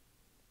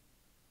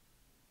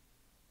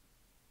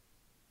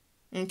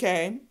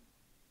 Okay?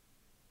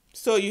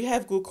 So you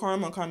have good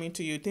karma coming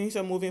to you. Things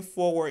are moving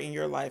forward in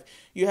your life.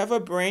 You have a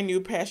brand new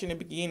passionate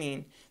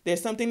beginning.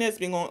 There's something that's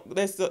been on.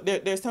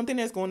 There's something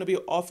that's going to be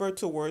offered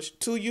towards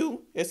to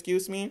you.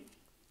 Excuse me.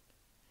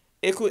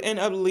 It could end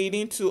up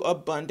leading to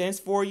abundance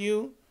for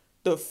you,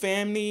 the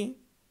family,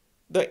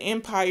 the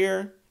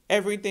empire,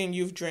 everything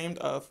you've dreamed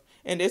of.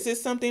 And this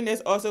is something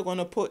that's also going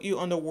to put you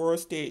on the world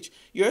stage.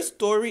 Your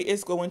story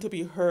is going to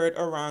be heard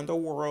around the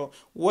world.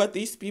 What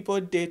these people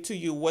did to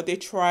you, what they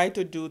tried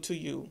to do to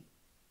you.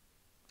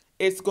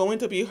 It's going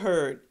to be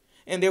heard.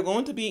 And they're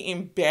going to be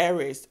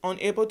embarrassed,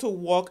 unable to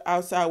walk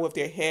outside with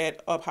their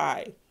head up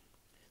high.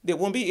 They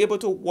won't be able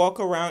to walk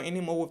around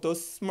anymore with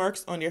those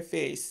smirks on their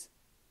face.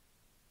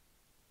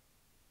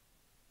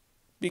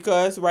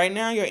 Because right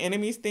now your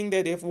enemies think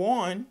that they've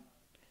won.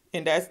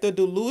 And that's the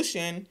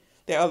delusion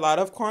that a lot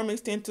of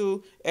karmics tend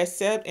to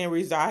accept and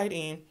reside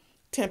in: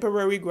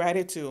 temporary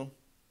gratitude,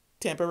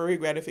 temporary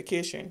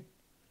gratification,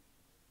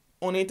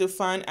 only to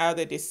find out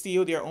that they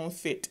seal their own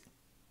fate.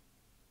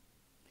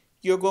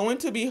 You're going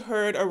to be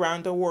heard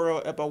around the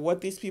world about what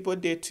these people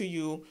did to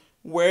you,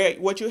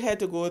 what you had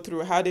to go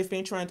through, how they've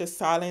been trying to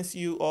silence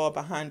you all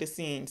behind the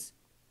scenes,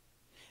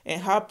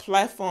 and how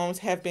platforms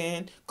have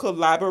been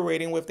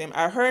collaborating with them.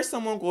 I heard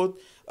someone go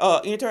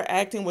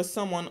interacting with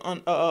someone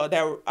on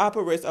that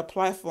operates a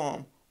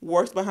platform,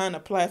 works behind a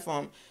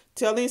platform,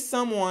 telling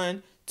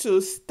someone to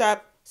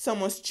stop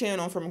someone's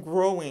channel from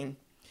growing.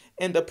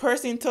 And the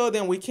person told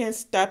them, we can't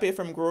stop it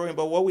from growing,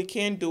 but what we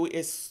can do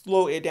is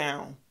slow it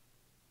down.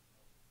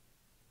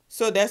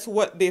 So that's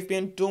what they've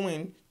been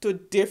doing to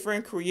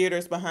different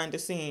creators behind the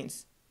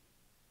scenes.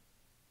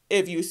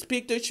 If you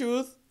speak the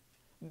truth,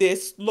 they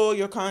slow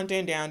your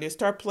content down. They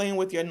start playing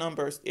with your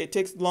numbers. It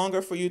takes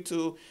longer for you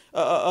to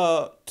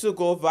go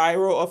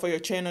viral or for your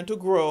channel to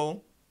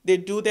grow. They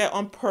do that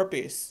on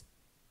purpose.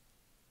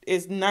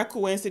 It's not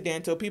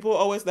coincidental. People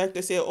always like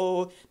to say,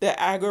 oh, the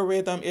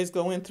algorithm is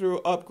going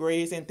through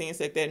upgrades and things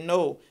like that.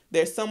 No,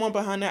 there's someone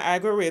behind the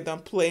algorithm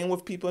playing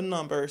with people's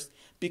numbers,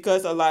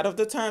 because a lot of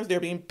the times they're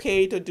being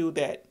paid to do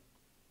that.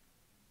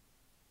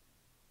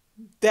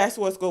 That's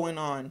what's going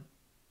on.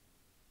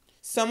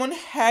 Someone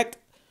hacked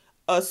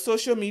a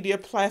social media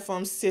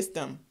platform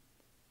system,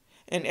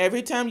 and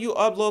every time you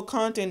upload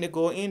content, they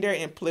go in there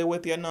and play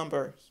with your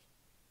numbers.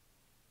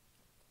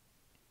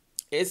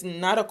 It's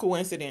not a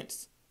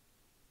coincidence.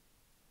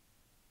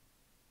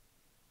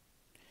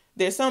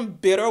 There's some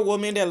bitter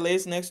woman that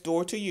lives next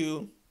door to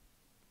you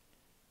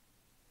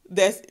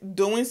that's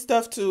doing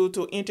stuff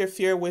to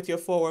interfere with your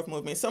forward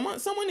movement.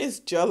 Someone is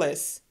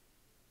jealous.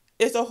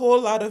 It's a whole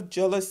lot of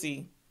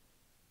jealousy.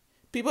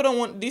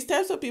 These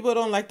types of people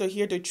don't like to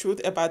hear the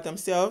truth about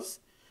themselves,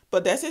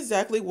 but that's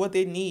exactly what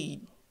they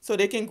need so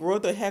they can grow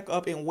the heck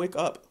up and wake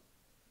up.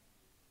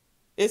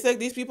 It's like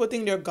these people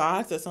think they're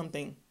gods or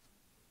something.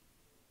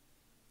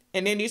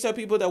 And then these are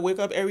people that wake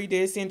up every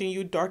day sending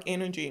you dark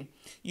energy.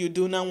 You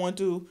do not want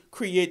to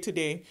create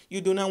today.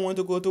 You do not want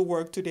to go to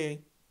work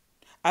today.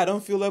 I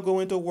don't feel like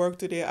going to work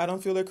today. I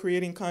don't feel like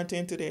creating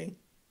content today.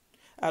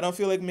 I don't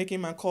feel like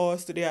making my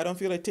calls today. I don't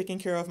feel like taking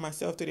care of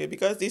myself today.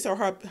 Because these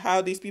are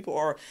how these people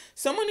are.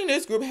 Someone in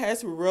this group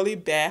has really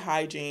bad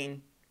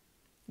hygiene.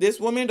 This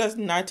woman does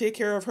not take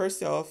care of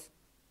herself.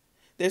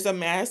 There's a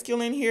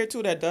masculine here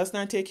too that does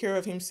not take care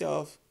of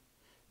himself.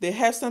 They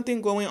have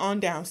something going on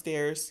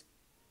downstairs.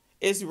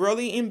 It's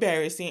really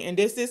embarrassing, and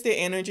this is the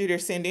energy they're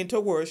sending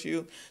towards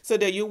you, so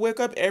that you wake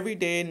up every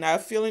day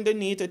not feeling the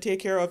need to take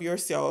care of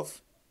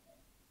yourself.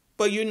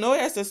 But you know,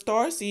 as a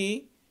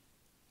starseed,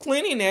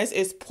 cleanliness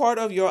is part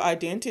of your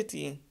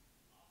identity.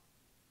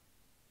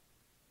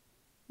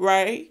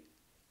 Right?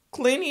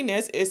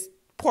 Cleanliness is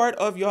part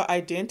of your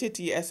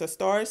identity as a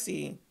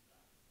starseed,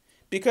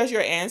 because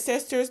your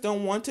ancestors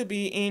don't want to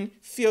be in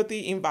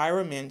filthy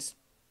environments.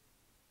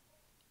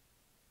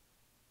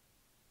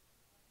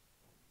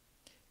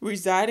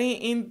 Residing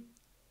in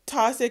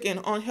toxic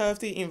and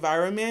unhealthy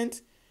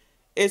environments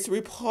is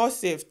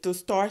repulsive to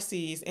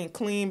starseeds and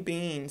clean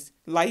beings,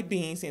 light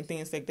beings, and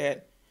things like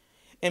that.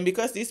 And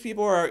because these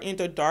people are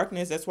into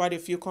darkness, that's why they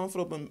feel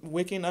comfortable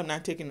waking up,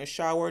 not taking a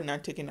shower,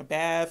 not taking a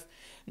bath,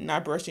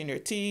 not brushing their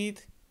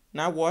teeth,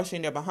 not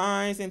washing their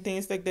behinds and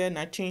things like that,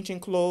 not changing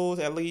clothes,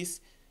 at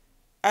least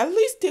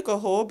take a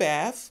whole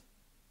bath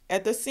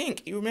at the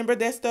sink. You remember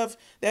that stuff,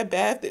 that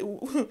bath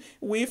that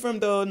we from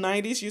the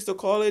 90s used to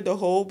call it the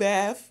whole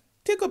bath?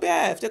 Take a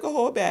bath, take a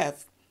whole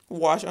bath.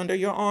 Wash under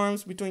your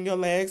arms, between your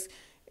legs,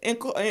 and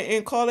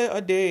call it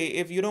a day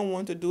if you don't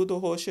want to do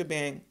the whole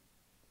shebang.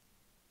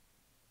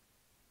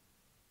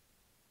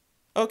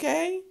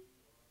 Okay?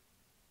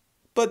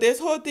 But this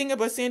whole thing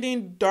about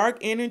sending dark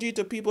energy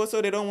to people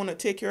so they don't want to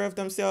take care of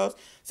themselves,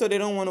 so they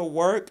don't want to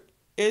work,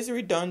 It's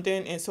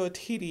redundant and so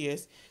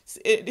tedious.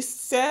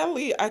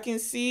 Sadly, I can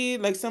see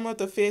like some of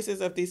the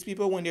faces of these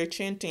people when they're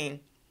chanting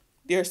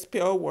their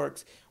spell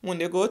works. When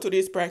they go to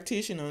these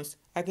practitioners,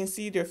 I can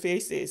see their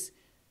faces.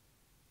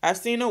 I've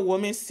seen a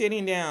woman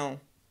sitting down,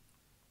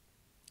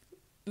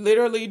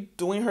 literally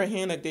doing her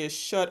hand like this.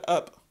 Shut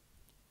up.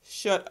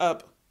 Shut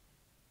up.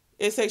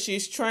 It's like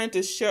she's trying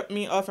to shut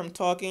me off from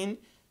talking.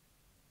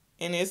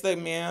 And it's like,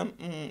 ma'am,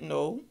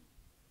 no.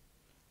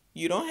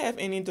 You don't have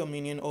any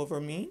dominion over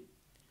me.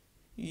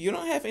 You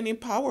don't have any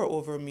power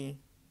over me.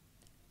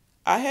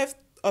 I have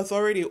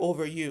authority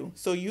over you.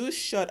 So you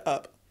shut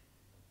up.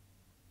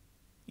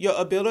 Your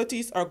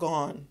abilities are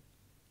gone.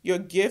 Your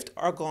gifts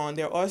are gone.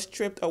 They're all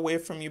stripped away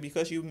from you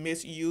because you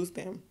misused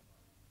them.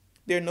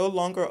 They're no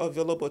longer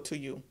available to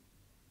you.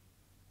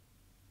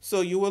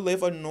 So you will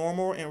live a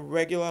normal and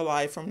regular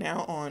life from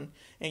now on.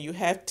 And you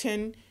have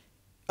 10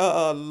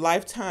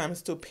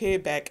 lifetimes to pay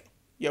back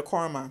your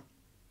karma.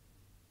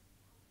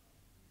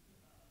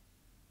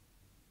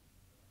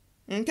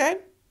 Okay?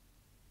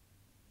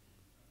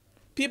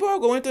 People are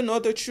going to know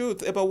the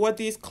truth about what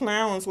these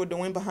clowns were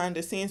doing behind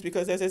the scenes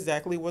because that's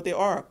exactly what they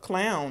are,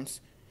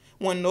 clowns.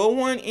 When no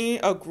one in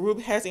a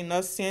group has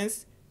enough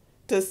sense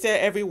to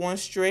set everyone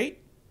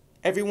straight,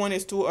 everyone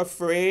is too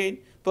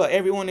afraid, but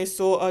everyone is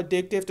so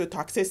addictive to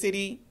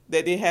toxicity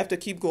that they have to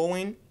keep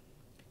going.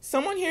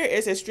 Someone here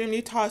is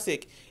extremely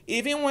toxic.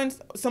 Even when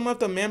some of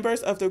the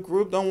members of the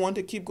group don't want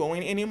to keep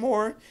going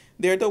anymore,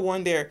 they're the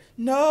one there.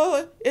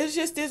 No, it's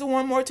just this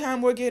one more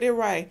time, we'll get it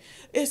right.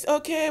 It's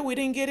okay, we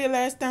didn't get it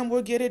last time,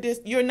 we'll get it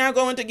this. You're not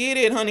going to get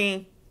it,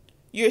 honey.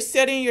 You're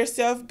setting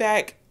yourself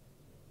back.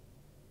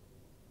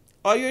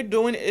 All you're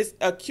doing is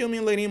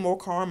accumulating more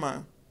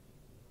karma.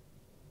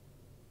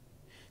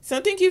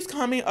 Something keeps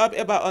coming up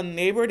about a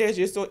neighbor that's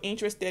just so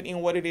interested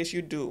in what it is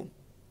you do.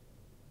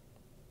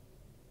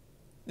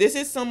 This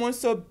is someone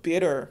so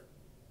bitter.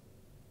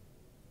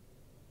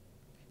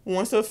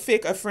 Wants to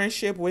fake a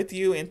friendship with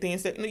you and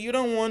things that no, you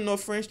don't want no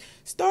friendship.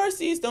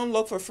 Starseeds don't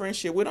look for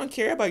friendship. We don't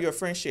care about your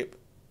friendship.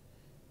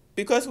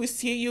 Because we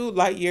see you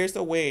light years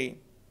away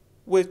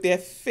with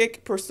that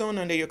fake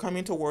persona that you're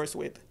coming towards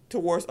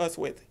us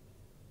with.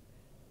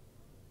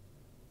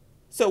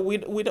 So we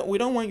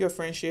don't want your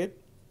friendship.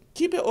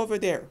 Keep it over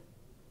there.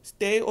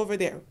 Stay over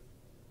there.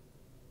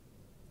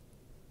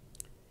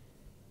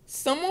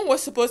 Someone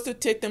was supposed to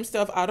take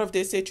themselves out of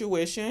this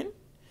situation,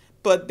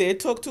 but they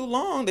took too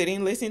long. They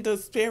didn't listen to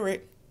the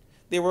spirit.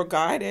 They were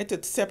guided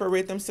to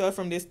separate themselves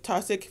from this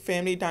toxic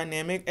family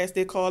dynamic, as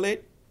they call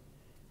it.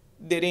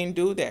 They didn't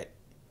do that.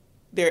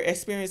 They're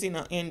experiencing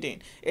an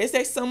ending. It's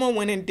like someone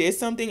went and did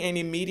something, and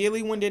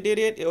immediately when they did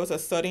it, it was a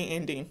sudden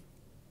ending.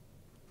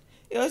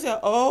 It was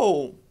like,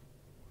 oh,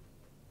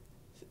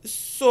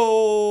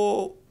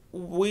 so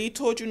we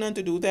told you not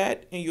to do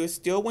that, and you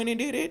still went and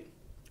did it?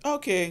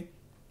 Okay.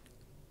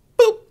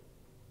 Boop.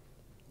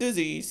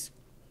 Disease.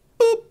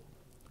 Boop.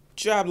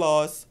 Job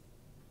loss.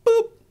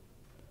 Boop.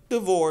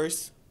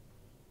 Divorce.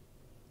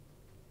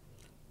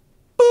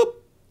 Boop.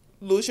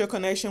 Lose your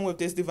connection with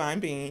this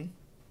divine being.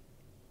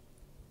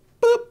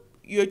 Boop.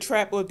 You're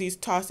trapped with these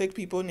toxic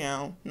people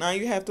now. Now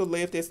you have to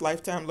live this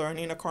lifetime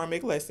learning a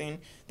karmic lesson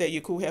that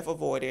you could have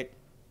avoided.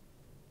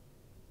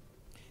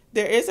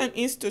 There is an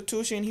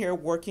institution here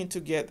working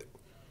together.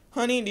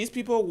 Honey, these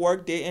people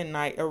work day and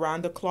night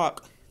around the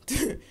clock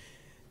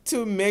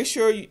to make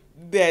sure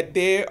that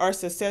they are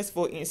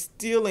successful in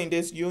stealing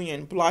this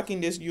union,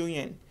 blocking this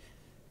union.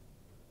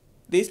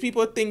 These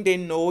people think they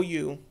know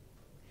you.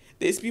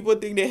 These people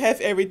think they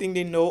have everything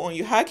they know on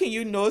you. How can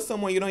you know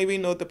someone you don't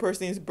even know the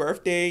person's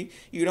birthday?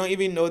 You don't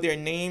even know their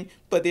name,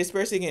 but this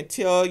person can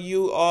tell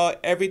you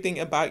everything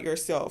about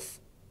yourself.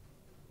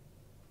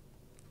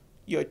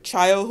 Your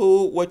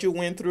childhood, what you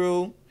went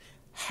through,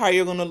 how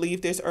you're going to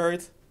leave this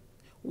earth.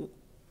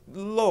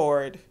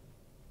 Lord.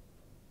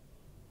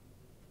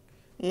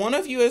 One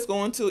of you is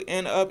going to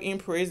end up in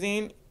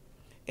prison,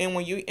 and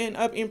when you end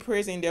up in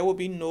prison, there will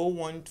be no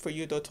one for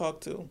you to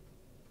talk to.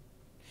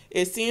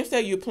 It seems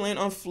that you plan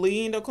on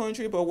fleeing the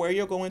country, but where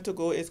you're going to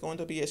go is going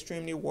to be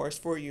extremely worse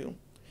for you.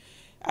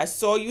 I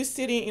saw you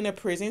sitting in a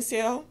prison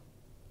cell,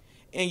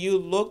 and you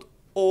looked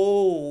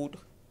old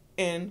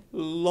and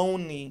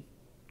lonely.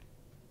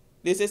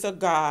 This is a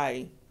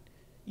guy.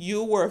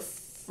 You were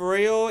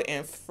frail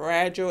and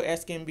fragile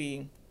as can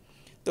be.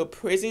 The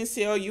prison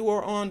cell you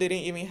were on didn't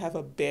even have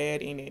a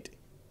bed in it.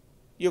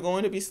 You're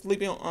going to be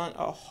sleeping on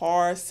a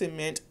hard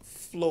cement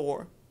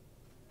floor.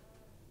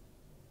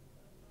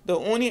 The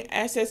only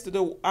access to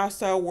the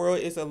outside world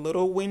is a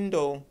little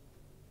window.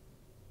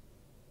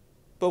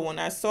 But when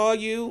I saw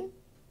you,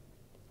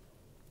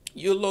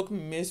 you look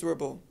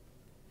miserable.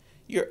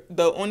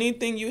 The only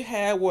thing you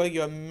had were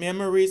your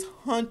memories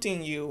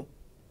haunting you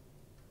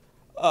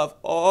of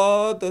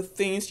all the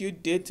things you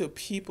did to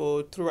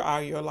people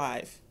throughout your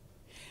life.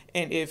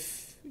 And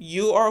if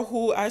you are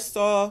who I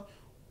saw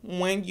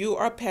when you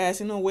are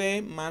passing away,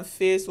 my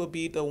face will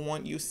be the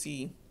one you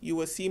see. You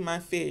will see my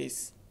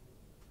face.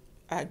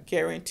 I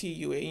guarantee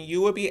you. And you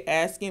will be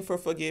asking for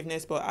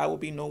forgiveness, but I will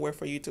be nowhere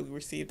for you to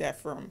receive that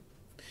from.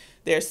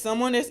 There's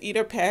someone that's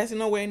either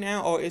passing away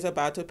now or is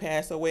about to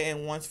pass away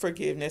and wants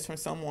forgiveness from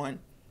someone.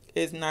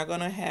 It's not going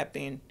to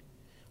happen.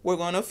 We're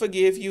going to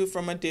forgive you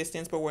from a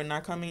distance, but we're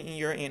not coming in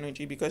your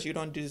energy because you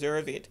don't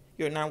deserve it.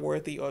 You're not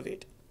worthy of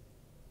it.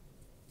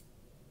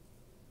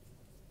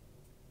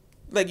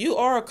 Like, you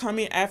are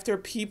coming after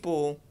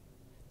people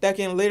that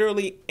can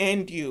literally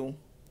end you,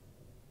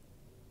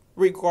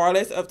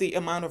 regardless of the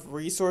amount of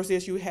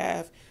resources you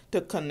have,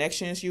 the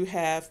connections you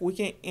have. We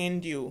can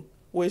end you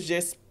with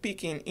just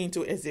speaking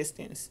into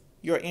existence,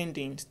 your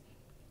endings.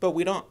 But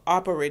we don't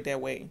operate that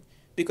way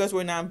because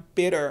we're not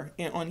bitter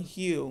and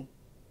unhealed.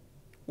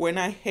 We're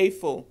not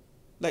hateful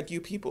like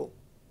you people.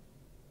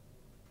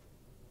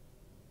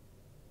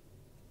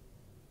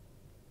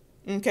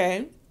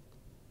 Okay?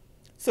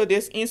 So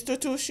this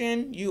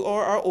institution, you all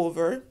are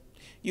over.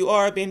 You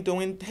all have been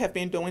doing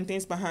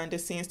things behind the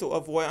scenes to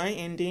avoid an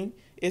ending.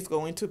 It's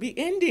going to be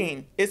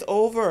ending. It's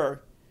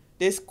over.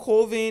 This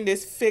coving,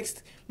 this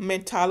fixed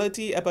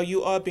mentality about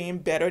you all being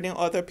better than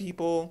other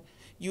people.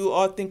 You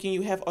all thinking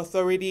you have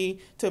authority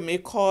to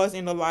make calls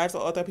in the lives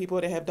of other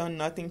people that have done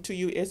nothing to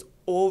you. It's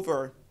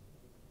over.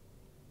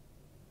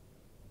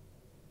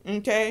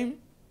 Okay?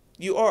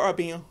 You all are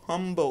being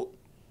humbled.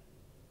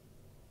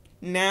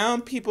 Now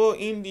people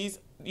in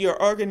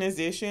your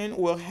organization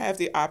will have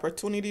the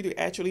opportunity to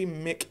actually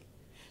make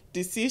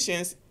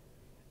decisions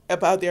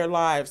about their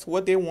lives,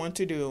 what they want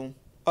to do.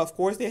 Of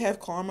course, they have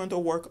karma to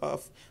work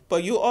off,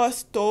 but you all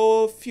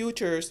stole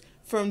futures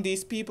from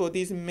these people,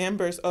 these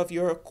members of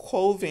your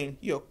coven,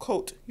 your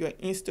cult, your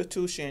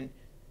institution,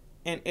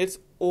 and it's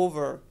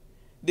over.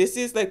 This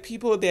is like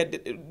people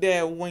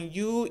that when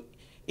you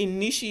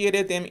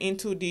initiated them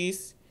into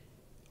these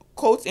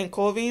cults and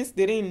covens,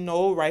 they didn't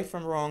know right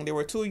from wrong. They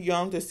were too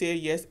young to say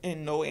yes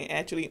and no and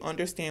actually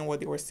understand what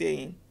they were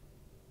saying.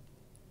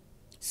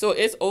 So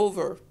it's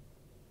over.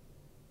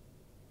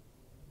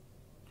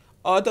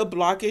 All the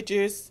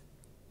blockages,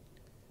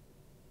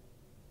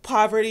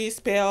 poverty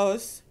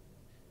spells,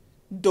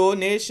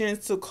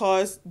 donations to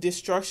cause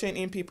destruction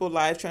in people's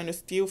lives, trying to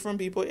steal from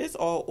people, it's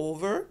all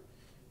over.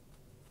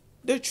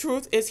 The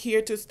truth is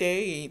here to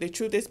stay. The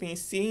truth is being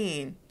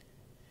seen.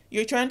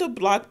 You're trying to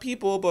block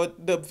people,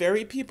 but the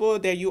very people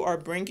that you are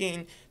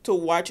bringing to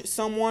watch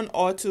someone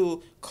or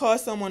to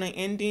cause someone an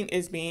ending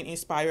is being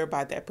inspired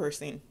by that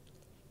person.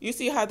 You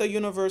see how the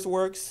universe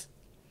works?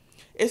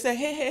 It's like,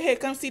 hey,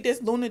 come see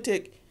this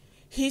lunatic.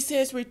 He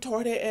says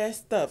retarded ass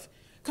stuff.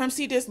 Come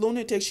see this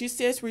lunatic. She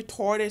says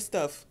retarded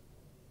stuff.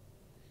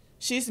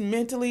 She's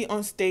mentally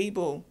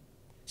unstable.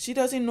 She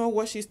doesn't know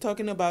what she's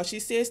talking about.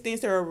 She says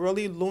things that are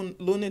really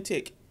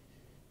lunatic.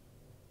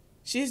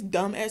 She's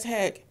dumb as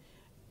heck.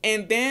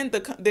 And then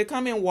they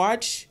come and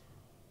watch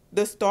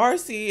the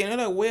Starseed, and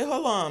they're like, wait,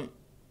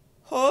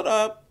 hold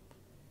up.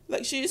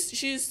 Like,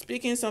 she's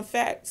speaking some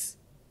facts.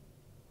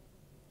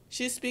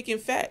 She's speaking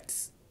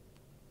facts.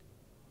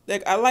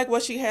 Like, I like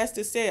what she has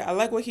to say. I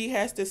like what he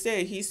has to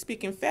say. He's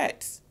speaking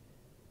facts.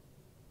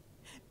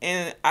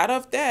 And out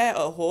of that,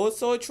 a whole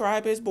soul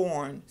tribe is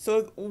born.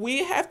 So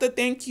we have to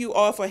thank you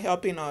all for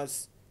helping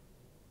us.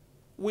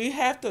 We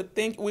want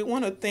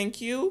to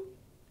thank you.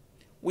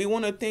 We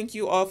want to thank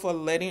you all for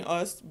letting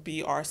us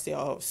be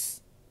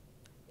ourselves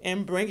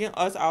and bringing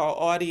us our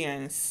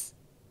audience,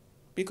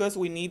 because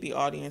we need the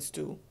audience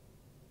too.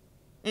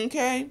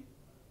 Okay?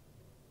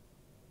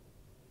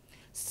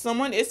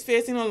 Someone is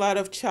facing a lot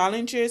of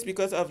challenges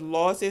because of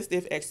losses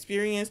they've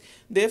experienced.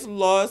 They've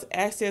lost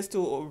access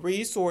to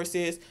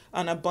resources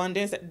and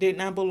abundance that did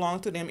not belong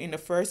to them in the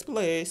first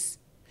place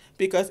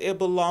because it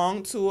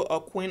belonged to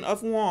a Queen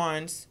of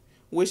Wands,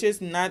 which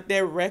is not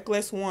that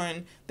reckless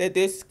one that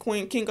this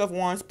King of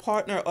Wands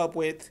partner up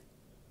with.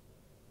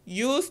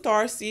 You,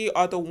 Starseed,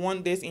 are the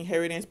one this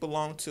inheritance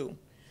belonged to.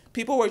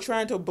 People were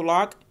trying to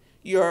block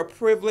your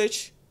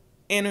privileged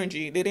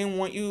energy. They didn't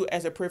want you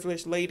as a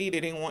privileged lady. They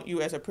didn't want you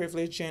as a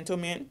privileged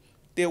gentleman.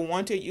 They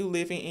wanted you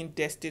living in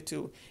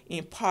destitute,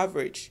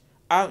 impoverished,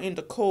 out in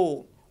the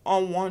cold,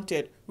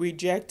 unwanted,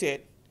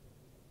 rejected.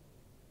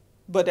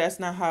 But that's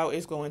not how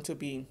it's going to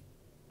be.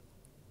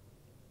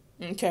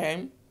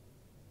 Okay?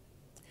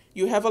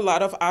 You have a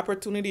lot of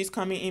opportunities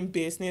coming in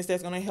business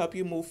that's going to help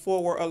you move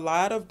forward. A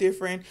lot of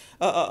different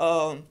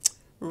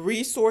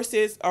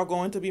resources are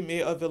going to be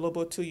made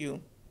available to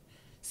you.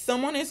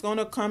 Someone is going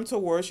to come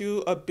towards you,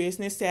 a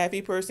business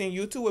savvy person.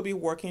 You two will be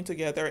working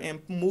together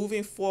and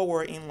moving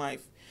forward in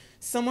life.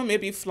 Someone may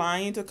be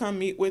flying to come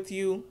meet with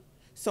you.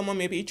 Someone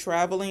may be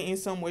traveling in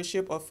some way,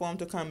 shape, or form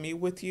to come meet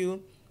with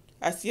you.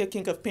 I see a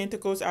King of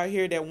Pentacles out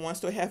here that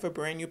wants to have a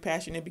brand new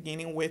passionate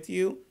beginning with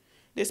you.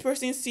 This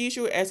person sees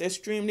you as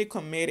extremely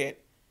committed.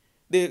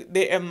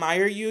 They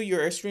admire you.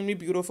 You're extremely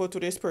beautiful to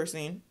this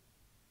person.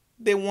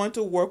 They want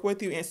to work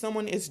with you, and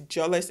someone is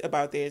jealous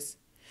about this.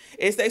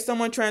 It's like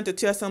someone trying to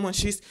tell someone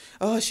she's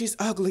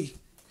ugly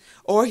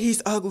or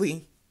he's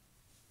ugly.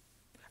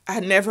 I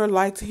never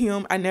liked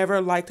him. I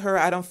never liked her.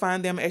 I don't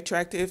find them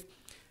attractive.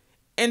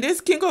 And this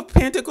King of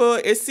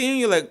Pentacles is seeing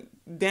you like,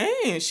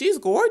 dang, she's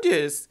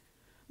gorgeous.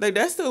 Like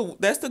that's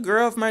the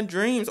girl of my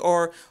dreams,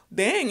 or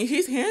dang,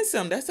 he's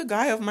handsome. That's the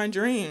guy of my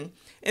dream.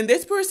 And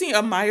this person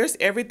admires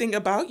everything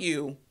about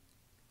you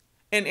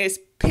and is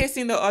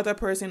pissing the other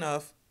person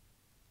off.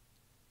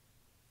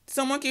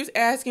 Someone keeps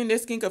asking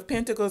this King of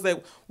Pentacles,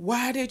 like,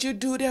 why did you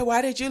do that?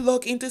 Why did you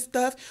look into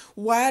stuff?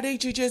 Why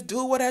did you just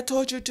do what I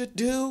told you to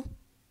do?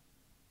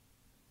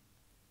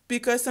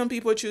 Because some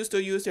people choose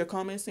to use their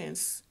common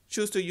sense,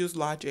 choose to use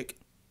logic.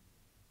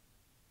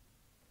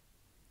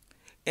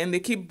 And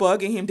they keep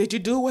bugging him. Did you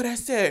do what I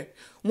said?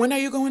 When are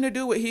you going to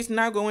do it? He's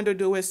not going to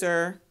do it,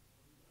 sir.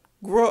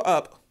 Grow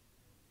up.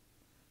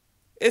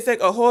 It's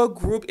like a whole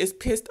group is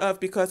pissed off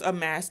because a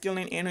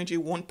masculine energy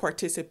won't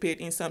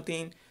participate in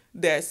something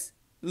that's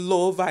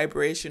low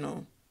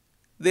vibrational.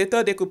 They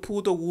thought they could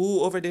pull the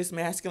wool over this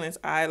masculine's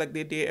eye like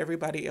they did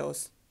everybody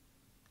else.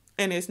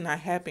 And it's not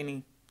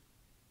happening.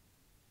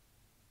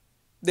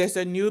 There's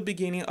a new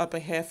beginning up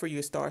ahead for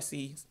you,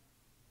 Starseeds.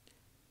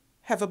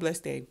 Have a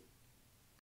blessed day.